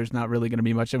 I think there's not really going to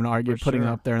be much of an argument putting them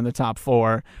up there in the top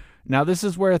 4. Now, this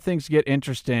is where things get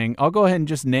interesting. I'll go ahead and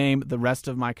just name the rest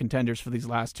of my contenders for these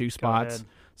last 2 spots.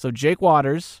 So Jake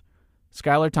Waters,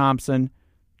 Skylar Thompson,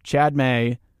 Chad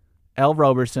May, L.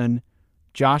 Roberson,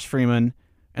 Josh Freeman,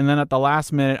 and then at the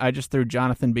last minute, I just threw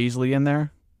Jonathan Beasley in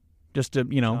there just to,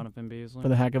 Jonathan Beasley, for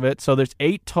the heck of it. So there's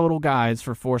 8 total guys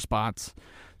for 4 spots.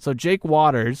 So Jake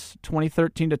Waters,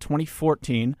 2013 to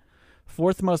 2014,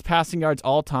 4th most passing yards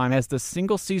all time, has the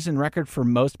single-season record for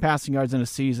most passing yards in a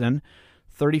season,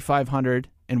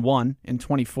 3,501 in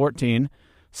 2014.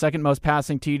 2nd most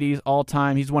passing TDs all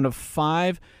time. He's one of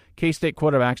 5 K-State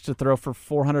quarterbacks to throw for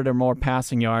 400 or more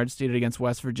passing yards. Did it against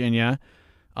West Virginia.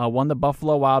 Won the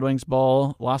Buffalo Wild Wings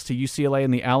Bowl. Lost to UCLA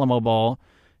in the Alamo Bowl.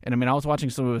 And, I was watching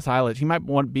some of his highlights. He might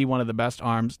be one of the best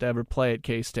arms to ever play at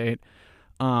K-State.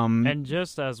 And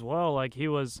just as well, he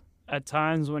was, at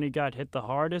times when he got hit the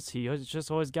hardest, he just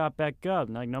always got back up.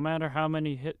 No matter how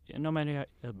many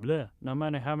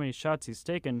shots he's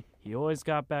taken, he always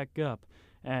got back up.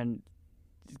 And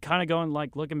kind of going,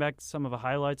 looking back to some of the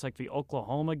highlights, like the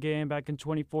Oklahoma game back in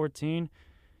 2014,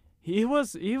 he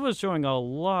was showing a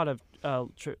lot of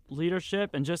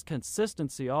leadership and just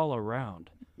consistency all around.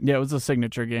 Yeah, it was a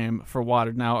signature game for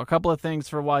Waters. Now, a couple of things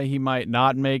for why he might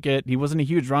not make it. He wasn't a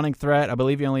huge running threat. I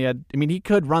believe he only had, he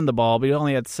could run the ball, but he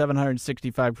only had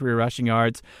 765 career rushing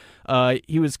yards.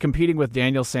 He was competing with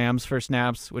Daniel Sams for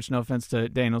snaps, which no offense to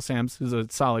Daniel Sams, who's a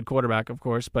solid quarterback, of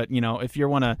course. But, if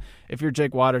you're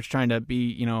Jake Waters trying to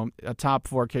be, a top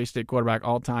 4 K-State quarterback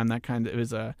all time, that kind of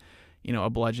is a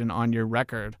bludgeon on your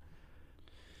record.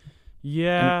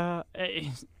 Yeah,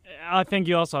 I think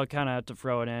you also kind of have to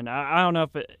throw it in. I don't know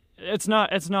if it's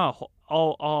not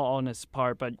all on his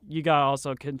part, but you got to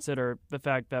also consider the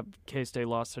fact that K-State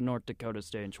lost to North Dakota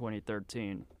State in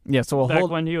 2013. Yeah, so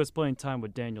when he was playing time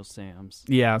with Daniel Sams.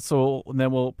 Yeah, so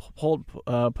then we'll put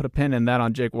a pin in that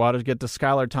on Jake Waters. Get to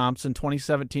Skylar Thompson,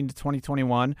 2017 to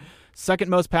 2021, 2nd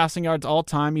most passing yards all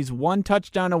time. He's 1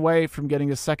 touchdown away from getting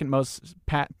the 2nd most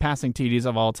passing TDs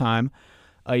of all time.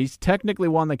 He's technically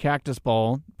won the Cactus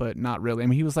Bowl, but not really.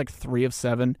 He was 3 of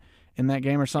 7 in that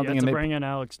game or something. Yeah, bring in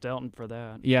Alex Delton for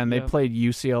that. Yeah, and they played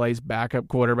UCLA's backup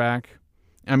quarterback.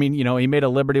 He made a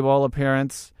Liberty Bowl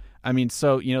appearance.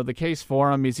 The case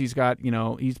for him is he's got,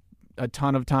 he's a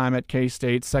ton of time at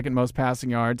K-State, 2nd most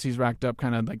passing yards. He's racked up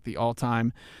kind of the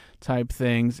all-time type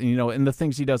things. And, and the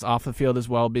things he does off the field as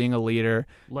well, being a leader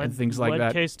and things like that.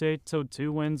 Led K-State to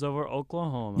 2 wins over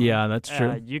Oklahoma. Yeah, that's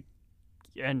true.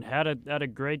 And had a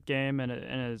great game in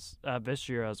his this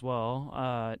year as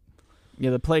well.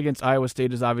 The play against Iowa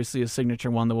State is obviously a signature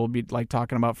one that we'll be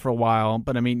talking about for a while.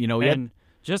 But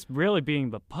just really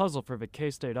being the puzzle for the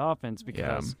K-State offense,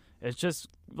 because it's just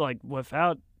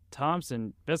without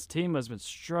Thompson, this team has been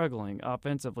struggling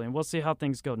offensively, and we'll see how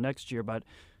things go next year. But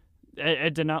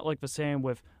it did not look the same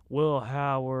with Will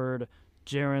Howard,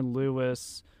 Jaron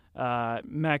Lewis,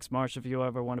 Max Marsh, if you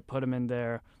ever want to put him in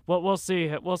there. Well, we'll see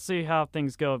how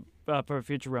things go for a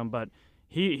future run, but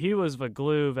he was the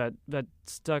glue that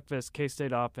stuck this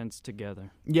K-State offense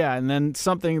together. Yeah, and then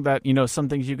something that, some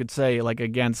things you could say,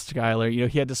 against Skylar,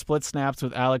 he had to split snaps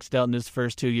with Alex Delton his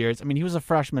first 2 years. He was a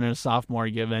freshman and a sophomore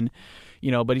given,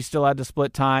 but he still had to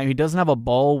split time. He doesn't have a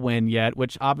bowl win yet,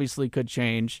 which obviously could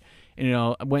change.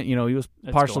 When, he was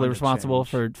partially responsible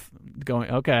for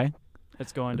going, okay.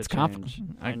 It's going to change.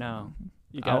 I know.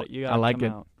 You got to come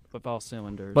out with all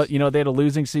cylinders. But, they had a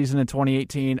losing season in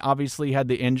 2018. Obviously, he had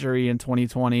the injury in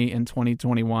 2020 and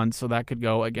 2021, so that could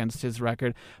go against his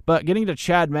record. But getting to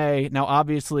Chad May, now,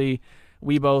 obviously,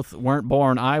 we both weren't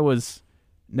born. I was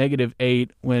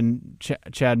 -8 when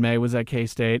Chad May was at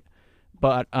K-State.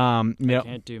 But I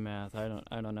can't do math. I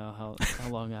don't know how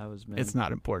long I was. It's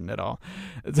not important at all.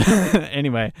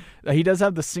 Anyway, he does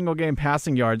have the single game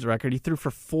passing yards record. He threw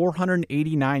for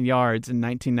 489 yards in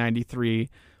 1993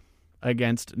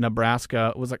 against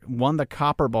Nebraska. Won the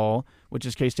Copper Bowl, which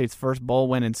is K-State's first bowl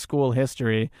win in school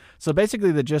history. So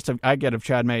basically, the gist I get of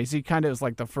Chad May is he kind of is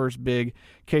the first big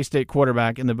K-State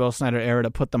quarterback in the Bill Snyder era to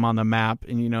put them on the map,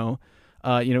 and he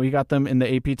got them in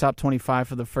the AP Top 25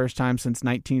 for the first time since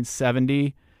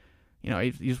 1970.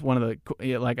 He's one of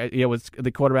the was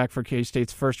the quarterback for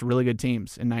K-State's first really good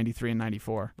teams in '93 and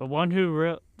 '94. But one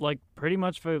who pretty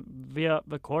much via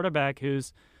the quarterback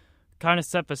who's kind of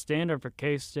set the standard for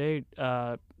K-State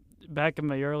back in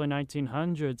the early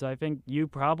 1900s. I think you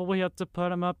probably have to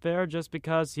put him up there just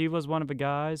because he was one of the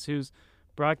guys who's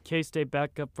brought K-State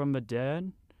back up from the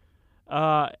dead.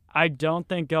 I don't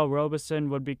think Al Robeson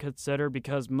would be considered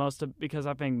because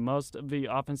I think most of the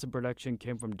offensive production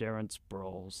came from Darren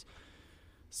Sproles.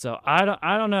 So I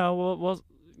don't know. Well,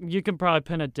 you can probably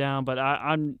pin it down, but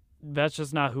that's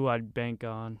just not who I'd bank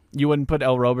on. You wouldn't put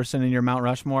Al Robeson in your Mount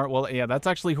Rushmore? Well, yeah, that's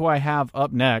actually who I have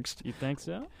up next. You think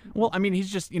so? Well, I mean, he's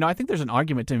just, I think there's an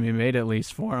argument to be made at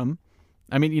least for him.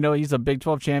 I mean, he's a Big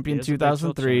 12 champion,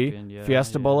 2003,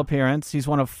 Fiesta Bowl appearance. He's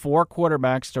one of 4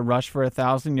 quarterbacks to rush for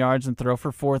 1,000 yards and throw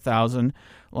for 4,000,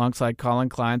 alongside Colin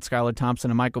Klein, Skylar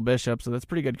Thompson, and Michael Bishop. So that's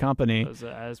pretty good company.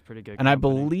 That is pretty good. And I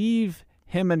believe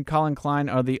him and Colin Klein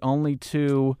are the only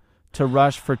 2 to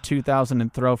rush for 2,000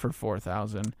 and throw for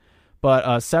 4,000. But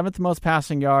 7th most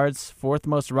passing yards, 4th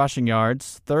most rushing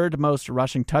yards, 3rd most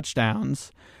rushing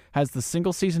touchdowns, has the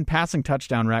single-season passing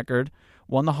touchdown record,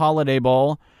 won the Holiday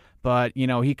Bowl. But,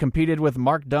 he competed with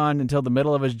Mark Dunn until the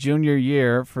middle of his junior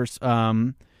year for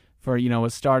a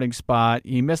starting spot.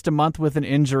 He missed a month with an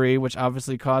injury, which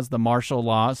obviously caused the Marshall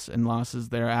loss and losses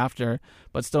thereafter,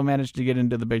 but still managed to get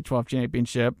into the Big 12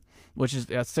 championship, which is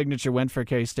a signature win for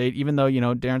K-State, even though,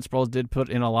 Darren Sproles did put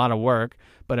in a lot of work.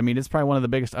 But, I mean, it's probably one of the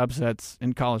biggest upsets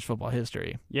in college football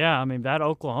history. Yeah, I mean, that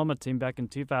Oklahoma team back in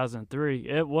 2003,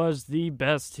 it was the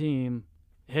best team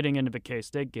hitting into the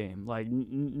K-State game.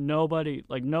 Nobody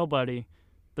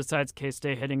besides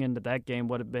K-State hitting into that game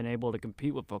would have been able to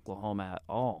compete with Oklahoma at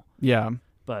all. Yeah.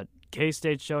 But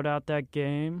K-State showed out that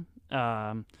game.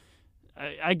 I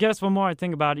guess the more I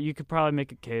think about it, you could probably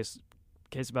make a case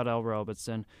about Al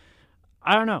Robeson.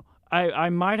 I don't know. I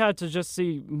might have to just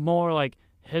see more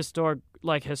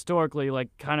historically,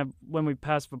 kind of when we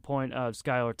pass the point of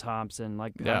Skylar Thompson,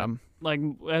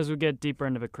 as we get deeper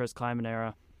into the Chris Kleiman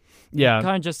era. Yeah,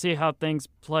 kind of just see how things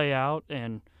play out,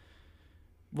 and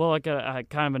kind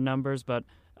of the numbers. But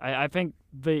I think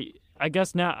the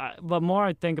more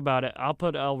I think about it, I'll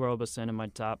put Al Robeson in my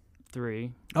top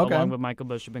 3, along with Michael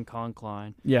Bishop and Colin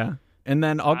Klein. Yeah, and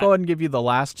then I'll go ahead and give you the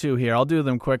last 2 here. I'll do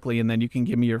them quickly, and then you can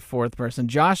give me your 4th person.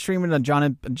 Josh Freeman and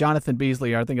Jonathan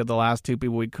Beasley are, I think, of the last 2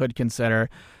 people we could consider.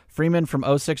 Freeman from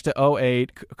 06 to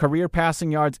 08, career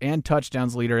passing yards and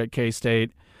touchdowns leader at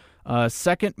K-State.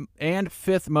 2nd and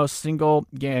 5th most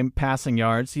single-game passing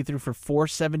yards. He threw for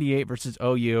 478 versus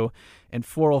OU and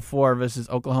 404 versus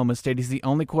Oklahoma State. He's the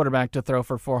only quarterback to throw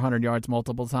for 400 yards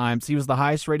multiple times. He was the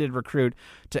highest-rated recruit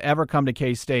to ever come to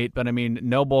K-State, but, I mean,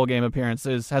 no bowl game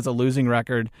appearances, has a losing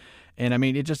record, and, I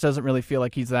mean, it just doesn't really feel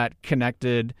like he's that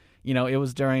connected. It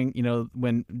was during,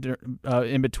 when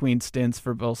in between stints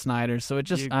for Bill Snyder. So it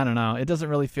just, I don't know. It doesn't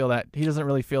really feel that, he doesn't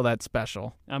really feel that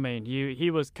special. I mean, he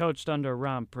was coached under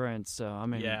Ron Prince. So, I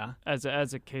mean, as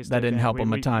a case that didn't help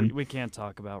him a ton. We can't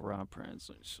talk about Ron Prince.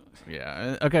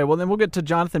 Yeah. Okay, well, then we'll get to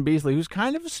Jonathan Beasley, who's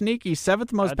kind of sneaky.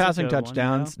 7th most passing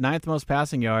touchdowns, 9th most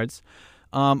passing yards.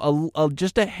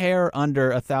 Just a hair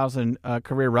under 1,000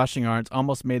 career rushing yards,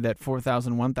 almost made that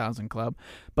 4,000, 1,000 club.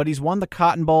 But he's won the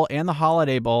Cotton Bowl and the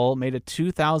Holiday Bowl, made a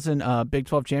 2000 Big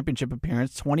 12 championship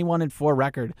appearance, 21-4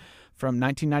 record from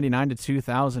 1999 to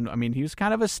 2000. I mean, he was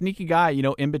kind of a sneaky guy,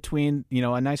 in between,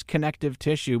 a nice connective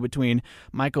tissue between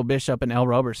Michael Bishop and Al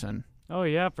Robeson. Oh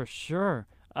yeah, for sure.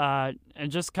 And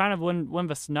just kind of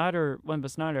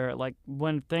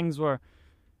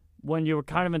when you were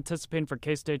kind of anticipating for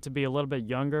K-State to be a little bit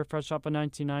younger, fresh off a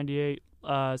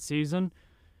 1998 season,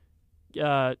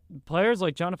 players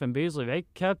like Jonathan Beasley, they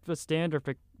kept the standard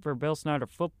for Bill Snyder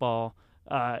football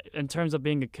in terms of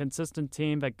being a consistent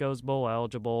team that goes bowl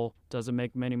eligible, doesn't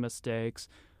make many mistakes.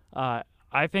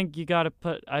 I think you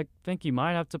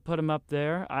might have to put him up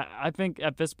there. I think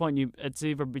at this point it's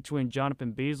either between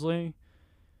Jonathan Beasley.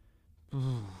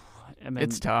 I mean,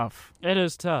 it's tough. It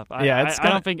is tough. I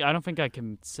don't think I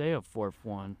can say a 4th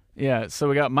one. Yeah, so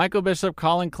we got Michael Bishop,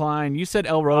 Colin Klein. You said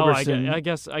Al Robeson. I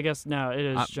guess now it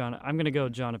is John. I'm going to go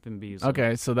Jonathan Beasley.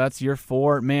 Okay, so that's your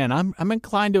 4. Man, I'm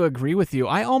inclined to agree with you.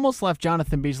 I almost left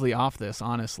Jonathan Beasley off this,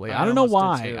 honestly. I don't know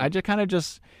why. I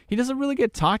he doesn't really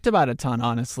get talked about a ton,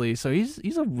 honestly. So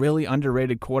he's a really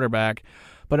underrated quarterback.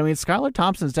 But I mean, Skylar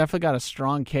Thompson's definitely got a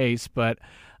strong case, but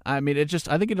I mean, I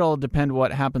think it'll depend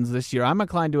what happens this year. I'm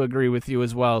inclined to agree with you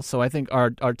as well. So I think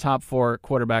our top 4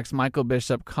 quarterbacks, Michael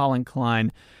Bishop, Colin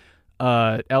Klein,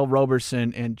 Al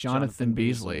Robeson, and Jonathan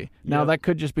Beasley. Now, that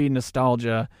could just be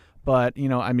nostalgia, But,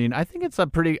 I mean, I think it's a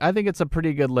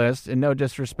pretty good list, and no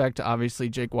disrespect to obviously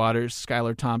Jake Waters,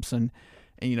 Skylar Thompson,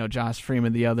 and, Josh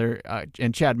Freeman, the other,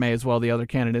 and Chad May as well, the other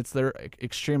candidates. They're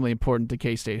extremely important to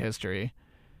K-State history.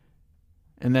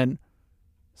 And then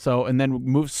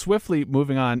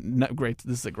moving on. No, great.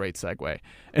 This is a great segue.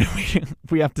 And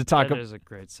we have to talk. That is a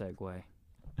great segue.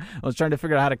 I was trying to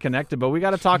figure out how to connect it, but we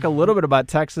got to talk a little bit about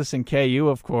Texas and KU,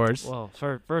 of course. Well,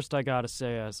 first I got to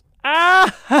say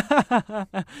Can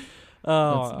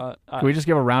we just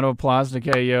give a round of applause to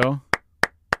KU?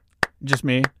 Just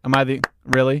me? Am I the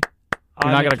really?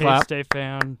 You're not gonna clap? K-State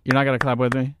fan. You're not gonna clap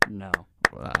with me? No.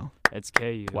 Wow. It's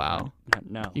KU. Wow.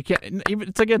 No. You can't. Even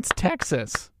it's against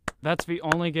Texas. That's the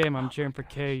only game I'm cheering for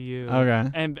KU. Okay.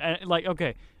 And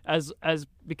as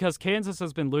because Kansas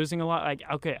has been losing a lot.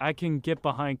 I can get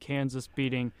behind Kansas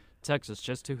beating Texas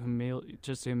just to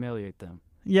humiliate them.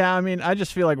 Yeah, I mean, I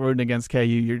just feel like rooting against KU.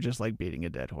 You're just like beating a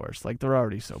dead horse. Like they're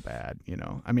already so bad,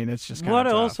 I mean, it's just kind of what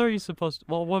tough. else are you supposed to?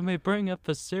 Well, when they bring up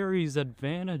a series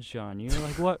advantage on you,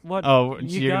 like what? Oh, so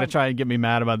you're gonna try and get me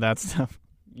mad about that stuff.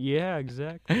 Yeah,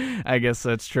 exactly. I guess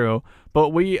that's true. But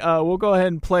we'll go ahead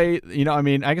and play.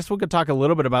 I guess we could talk a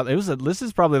little bit about this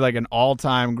is probably like an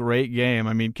all-time great game.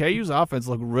 I mean, KU's offense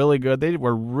looked really good. They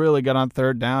were really good on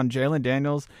third down. Jalen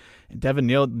Daniels and Devin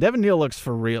Neal. Devin Neal looks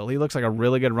for real. He looks like a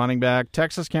really good running back.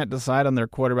 Texas can't decide on their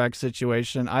quarterback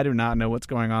situation. I do not know what's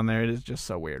going on there. It is just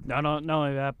so weird. Not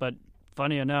only that, but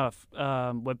funny enough,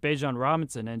 with Bijan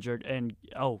Robinson injured, and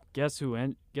guess who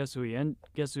injured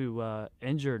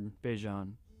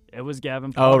Bijan? It was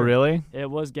Gavin Potter. Oh, really?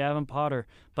 It was Gavin Potter.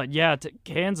 But yeah,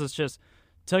 Kansas just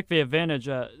took the advantage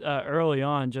early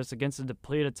on, just against a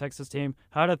depleted Texas team.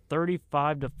 Had a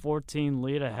 35-14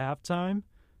 lead at halftime.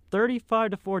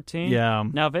 35-14. Yeah.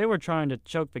 Now they were trying to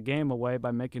choke the game away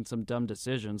by making some dumb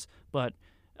decisions, but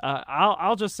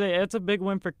I'll just say it's a big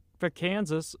win for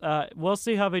Kansas. We'll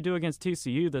see how they do against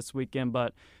TCU this weekend,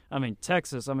 but I mean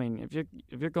Texas. I mean, if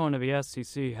you're going to the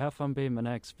SEC, have fun being the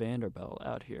next Vanderbilt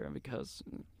out here, because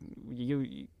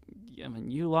you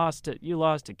lost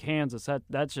to Kansas.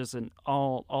 That's just an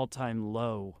all-time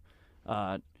low.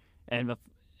 And the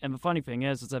funny thing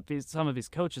is that some of these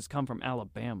coaches come from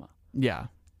Alabama. Yeah.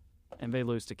 And they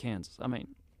lose to Kansas. I mean,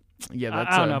 yeah,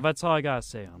 I don't know. That's all I gotta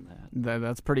say on that.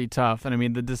 That's pretty tough. And I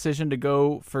mean, the decision to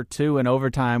go for 2 in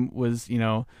overtime was,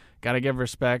 got to give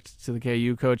respect to the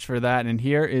KU coach for that. And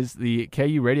here is the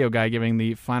KU radio guy giving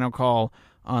the final call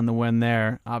on the win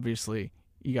there. Obviously,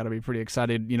 you got to be pretty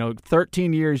excited.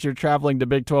 13 years you're traveling to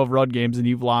Big 12 road games and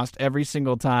you've lost every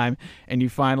single time, and you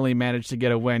finally managed to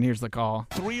get a win. Here's the call.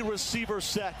 3 receiver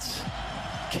sets.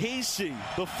 Casey,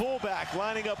 the fullback,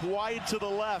 lining up wide to the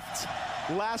left.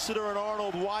 Lassiter and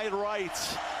Arnold wide right.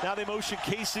 Now they motion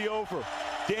Casey over.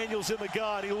 Daniels in the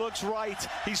gun. He looks right.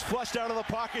 He's flushed out of the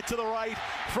pocket to the right.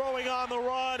 Throwing on the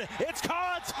run. It's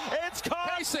caught. It's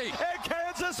caught. Casey. And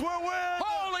Kansas will win.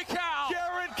 Holy cow.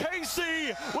 Garrett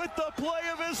Casey with the play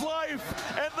of his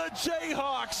life. And the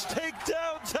Jayhawks take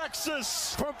down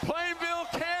Texas. From Plainville,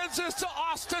 Kansas to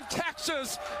Austin,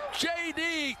 Texas,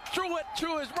 JD threw it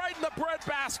right in the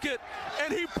breadbasket,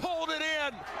 and he pulled it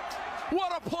in.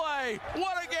 What a play.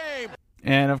 What a game.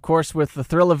 And, of course, with the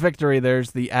thrill of victory,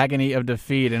 there's the agony of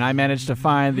defeat. And I managed to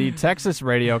find the Texas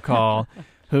radio call,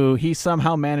 who he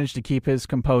somehow managed to keep his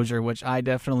composure, which I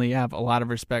definitely have a lot of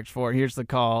respect for. Here's the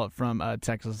call from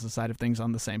Texas' side of things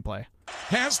on the same play.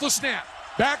 Has the snap.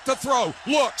 Back to throw.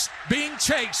 Looks. Being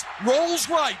chased. Rolls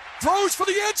right. Throws for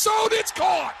the end zone. It's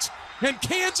caught. And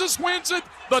Kansas wins it.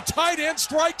 The tight end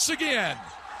strikes again.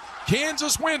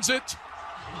 Kansas wins it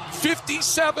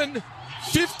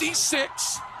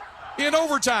 57-56 in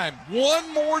overtime.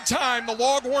 One more time, the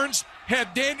Longhorns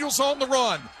had Daniels on the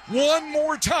run. One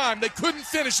more time, they couldn't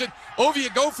finish it. Ovia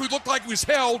Gofu looked like he was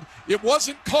held. It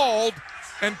wasn't called.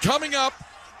 And coming up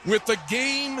with the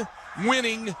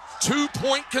game-winning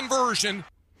 2-point conversion.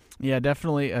 Yeah,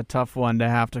 definitely a tough one to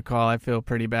have to call. I feel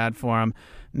pretty bad for him.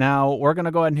 Now, we're going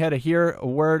to go ahead and hear a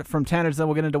word from Tanner, then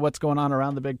we'll get into what's going on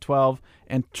around the Big 12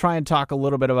 and try and talk a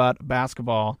little bit about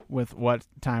basketball with what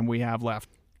time we have left.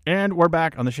 And we're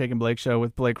back on the Shake and Blake Show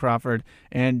with Blake Crawford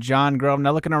and John Grove.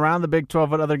 Now, looking around the Big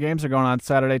 12, what other games are going on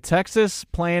Saturday? Texas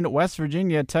playing West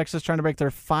Virginia. Texas trying to break their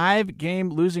 5-game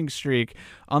losing streak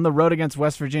on the road against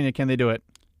West Virginia. Can they do it?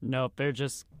 Nope, they're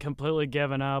just completely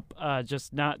giving up.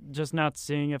 Just not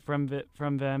seeing it from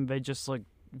them. They just look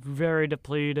very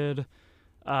depleted.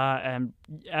 And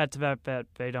add to that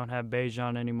they don't have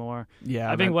Bijan anymore.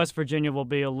 Yeah, I think West Virginia will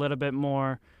be a little bit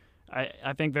more.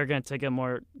 I think they're going to take it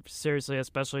more seriously,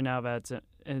 especially now that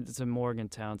it's in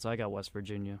Morgantown, so I got West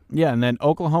Virginia. Yeah, and then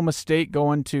Oklahoma State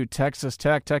going to Texas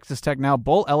Tech. Texas Tech now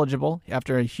bowl eligible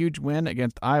after a huge win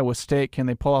against Iowa State. Can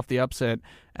they pull off the upset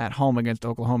at home against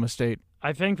Oklahoma State?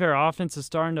 I think their offense is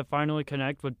starting to finally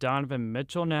connect with Donovan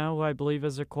Mitchell now, who I believe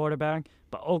is their quarterback.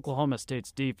 But Oklahoma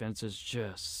State's defense is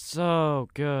just so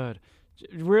good.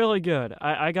 Really good.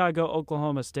 I got to go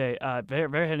Oklahoma State. They're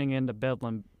heading into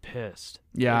Bedlam pissed.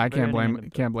 Yeah, I can't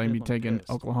blame you taking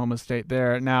Oklahoma State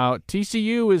there. Now,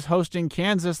 TCU is hosting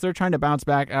Kansas. They're trying to bounce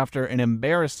back after an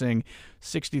embarrassing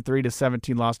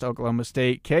 63-17 loss to Oklahoma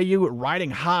State. KU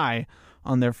riding high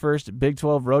on their first Big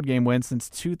 12 road game win since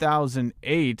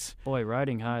 2008. Boy,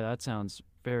 riding high, that sounds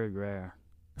very rare.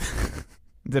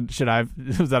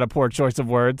 Was that a poor choice of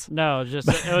words? No, just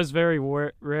it was very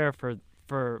rare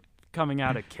for coming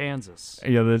out of Kansas.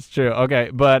 Yeah, that's true.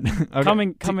 Okay, but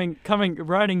coming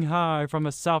riding high from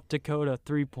a South Dakota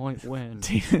 3-point win.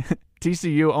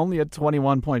 TCU only a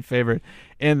 21-point favorite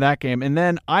in that game. And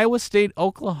then Iowa State,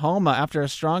 Oklahoma. After a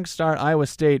strong start, Iowa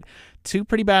State, 2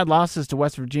 pretty bad losses to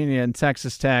West Virginia and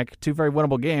Texas Tech, 2 very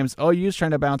winnable games. OU's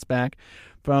trying to bounce back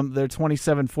from their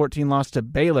 27-14 loss to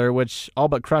Baylor, which all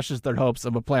but crushes their hopes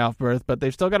of a playoff berth. But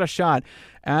they've still got a shot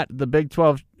at the Big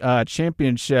 12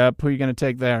 championship. Who are you going to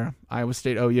take there? Iowa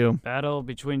State, OU. Battle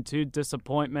between 2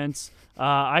 disappointments.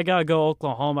 I got to go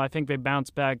Oklahoma. I think they bounce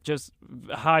back. Just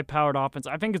high-powered offense.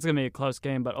 I think it's going to be a close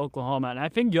game, but Oklahoma. And I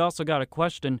think you also got to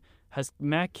question, has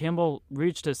Matt Campbell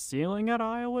reached his ceiling at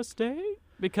Iowa State?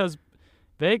 Because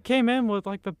they came in with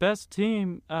like the best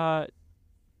team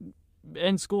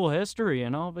in school history,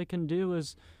 and all they can do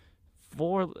is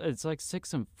 4. It's like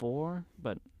 6-4,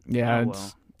 but yeah,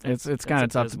 it's kind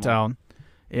of tough to tell.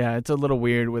 Yeah, it's a little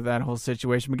weird with that whole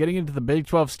situation. But getting into the Big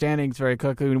 12 standings very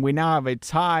quickly, we now have a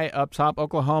tie up top.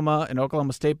 Oklahoma and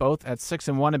Oklahoma State both at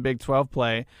 6-1 in Big 12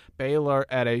 play. Baylor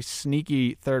at a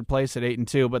sneaky third place at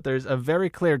 8-2. But there's a very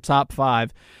clear top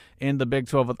 5 in the Big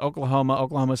 12 with Oklahoma,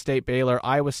 Oklahoma State, Baylor,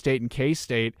 Iowa State, and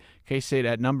K-State. K-State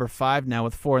at number 5 now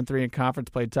with 4-3 in conference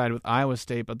play, tied with Iowa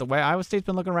State. But the way Iowa State's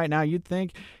been looking right now, you'd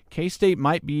think K-State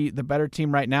might be the better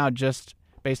team right now, just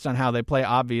based on how they play.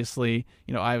 Obviously,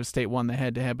 Iowa State won the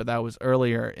head-to-head, but that was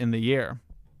earlier in the year.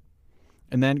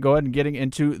 And then go ahead and getting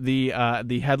into the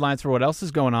headlines for what else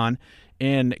is going on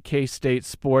in K-State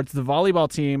sports. The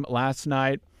volleyball team last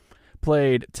night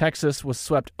played Texas, was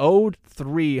swept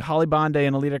 0-3. Holly Bonde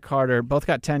and Alita Carter both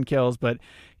got 10 kills, but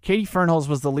Katie Fernholz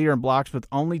was the leader in blocks with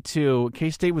only 2.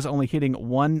 K-State was only hitting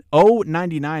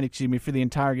 0.99, for the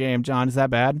entire game. John, is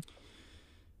that bad?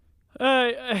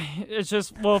 It's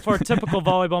just, for a typical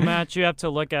volleyball match, you have to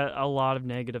look at a lot of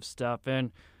negative stuff,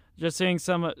 and just seeing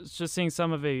some of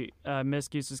the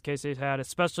miscuses K-State had,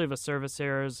 especially the service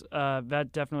errors, that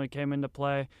definitely came into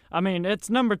play. I mean, it's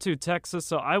number 2 Texas,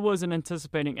 so I wasn't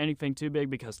anticipating anything too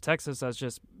big because Texas has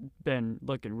just been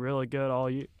looking really good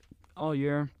all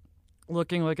year,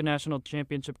 looking like a national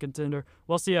championship contender.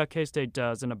 We'll see how K-State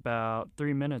does in about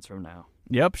 3 minutes from now.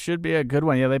 Yep, should be a good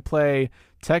one. Yeah, they play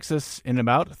Texas in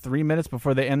about 3 minutes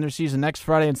before they end their season next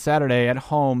Friday and Saturday at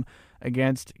home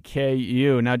against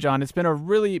KU. Now, John, it's been a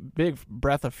really big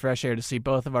breath of fresh air to see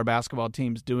both of our basketball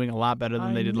teams doing a lot better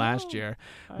than they did last year.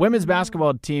 Women's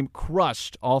basketball team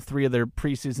crushed all 3 of their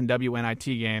preseason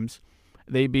WNIT games.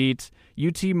 They beat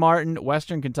UT Martin,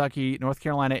 Western Kentucky, North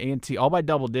Carolina A&T, all by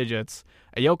double digits.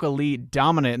 Ayoka Lee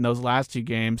dominant in those last 2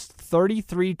 games,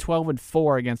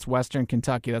 33-12-4 against Western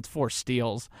Kentucky. That's 4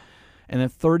 steals. And then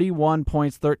 31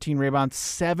 points, 13 rebounds,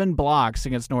 7 blocks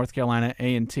against North Carolina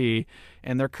A&T.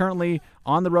 And they're currently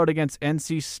on the road against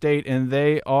NC State, and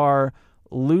they are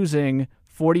losing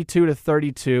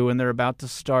 42-32, and they're about to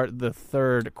start the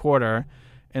third quarter.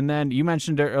 And then you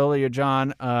mentioned it earlier,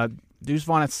 John, Deuce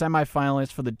Vaughn is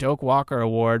semifinalist for the Doak Walker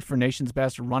Award for Nation's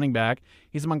Best Running Back.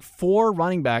 He's among 4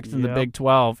 running backs in the Big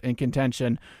 12 in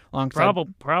contention. Alongside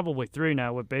probably 3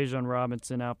 now with Bajon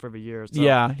Robinson out for the year. So.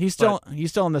 Yeah, he's still in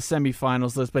the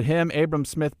semifinals list. But him, Abram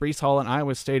Smith, Breece Hall, and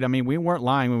Iowa State, I mean, we weren't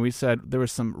lying when we said there were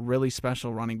some really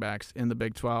special running backs in the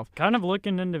Big 12. Kind of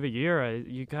looking into the year,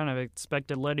 you kind of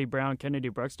expected Letty Brown, Kennedy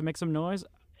Brooks to make some noise.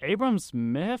 Abram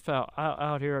Smith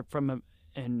out here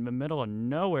in the middle of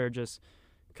nowhere just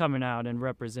coming out and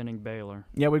representing Baylor.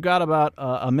 Yeah, we've got about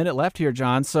a minute left here,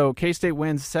 John. So K-State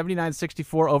wins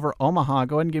 79-64 over Omaha.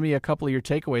 Go ahead and give me a couple of your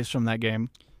takeaways from that game.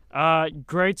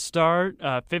 Great start,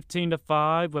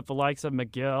 15-5 with the likes of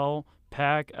McGill,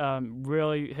 Pack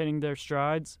really hitting their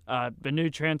strides. The new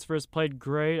transfers played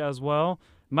great as well.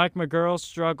 Mike McGurl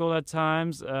struggled at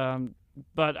times,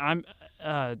 but I'm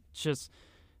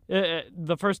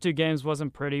the first 2 games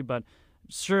wasn't pretty, but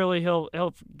surely he'll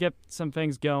get some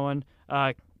things going.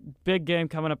 big game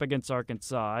coming up against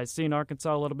Arkansas. I've seen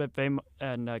Arkansas a little bit,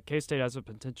 and K-State has the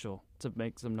potential to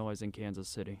make some noise in Kansas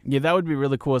City. Yeah, that would be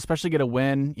really cool, especially get a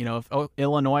win. If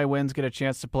Illinois wins, get a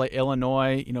chance to play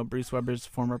Illinois. Bruce Weber's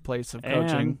former place of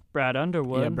coaching. And Brad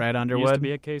Underwood. Yeah, Brad Underwood. Used to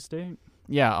be at K-State.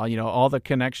 Yeah, all the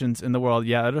connections in the world.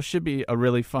 Yeah, it should be a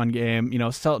really fun game.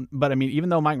 Selton, but even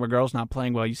though Mike McGurl's not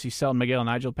playing well, you see Selton McGill,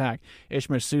 Nigel Pack,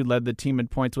 Ishmael Sood led the team in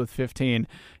points with 15.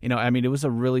 It was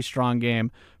a really strong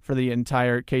game for the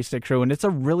entire K-State crew, and it's a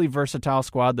really versatile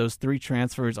squad. Those 3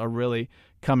 transfers are really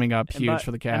coming up huge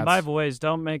for the Cats. And by the ways,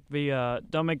 don't make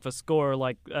the score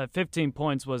like 15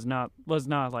 points was not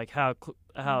like how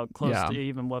close to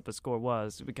even what the score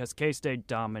was, because K-State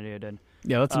dominated.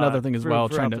 Yeah, that's another thing as well.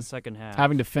 The second half.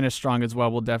 Having to finish strong as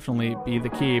well will definitely be the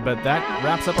key. But that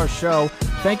wraps up our show.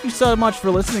 Thank you so much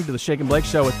for listening to the Shake and Blake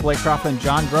Show with Blake Crawford and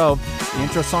John Grove. The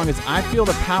intro song is I Feel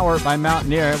the Power by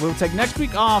Mountaineer. We will take next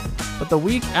week off, but the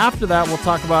week after that we'll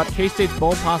talk about K-State's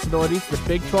bowl possibilities, the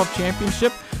Big 12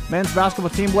 championship, men's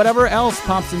basketball team, whatever else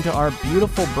pops into our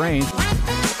beautiful brains.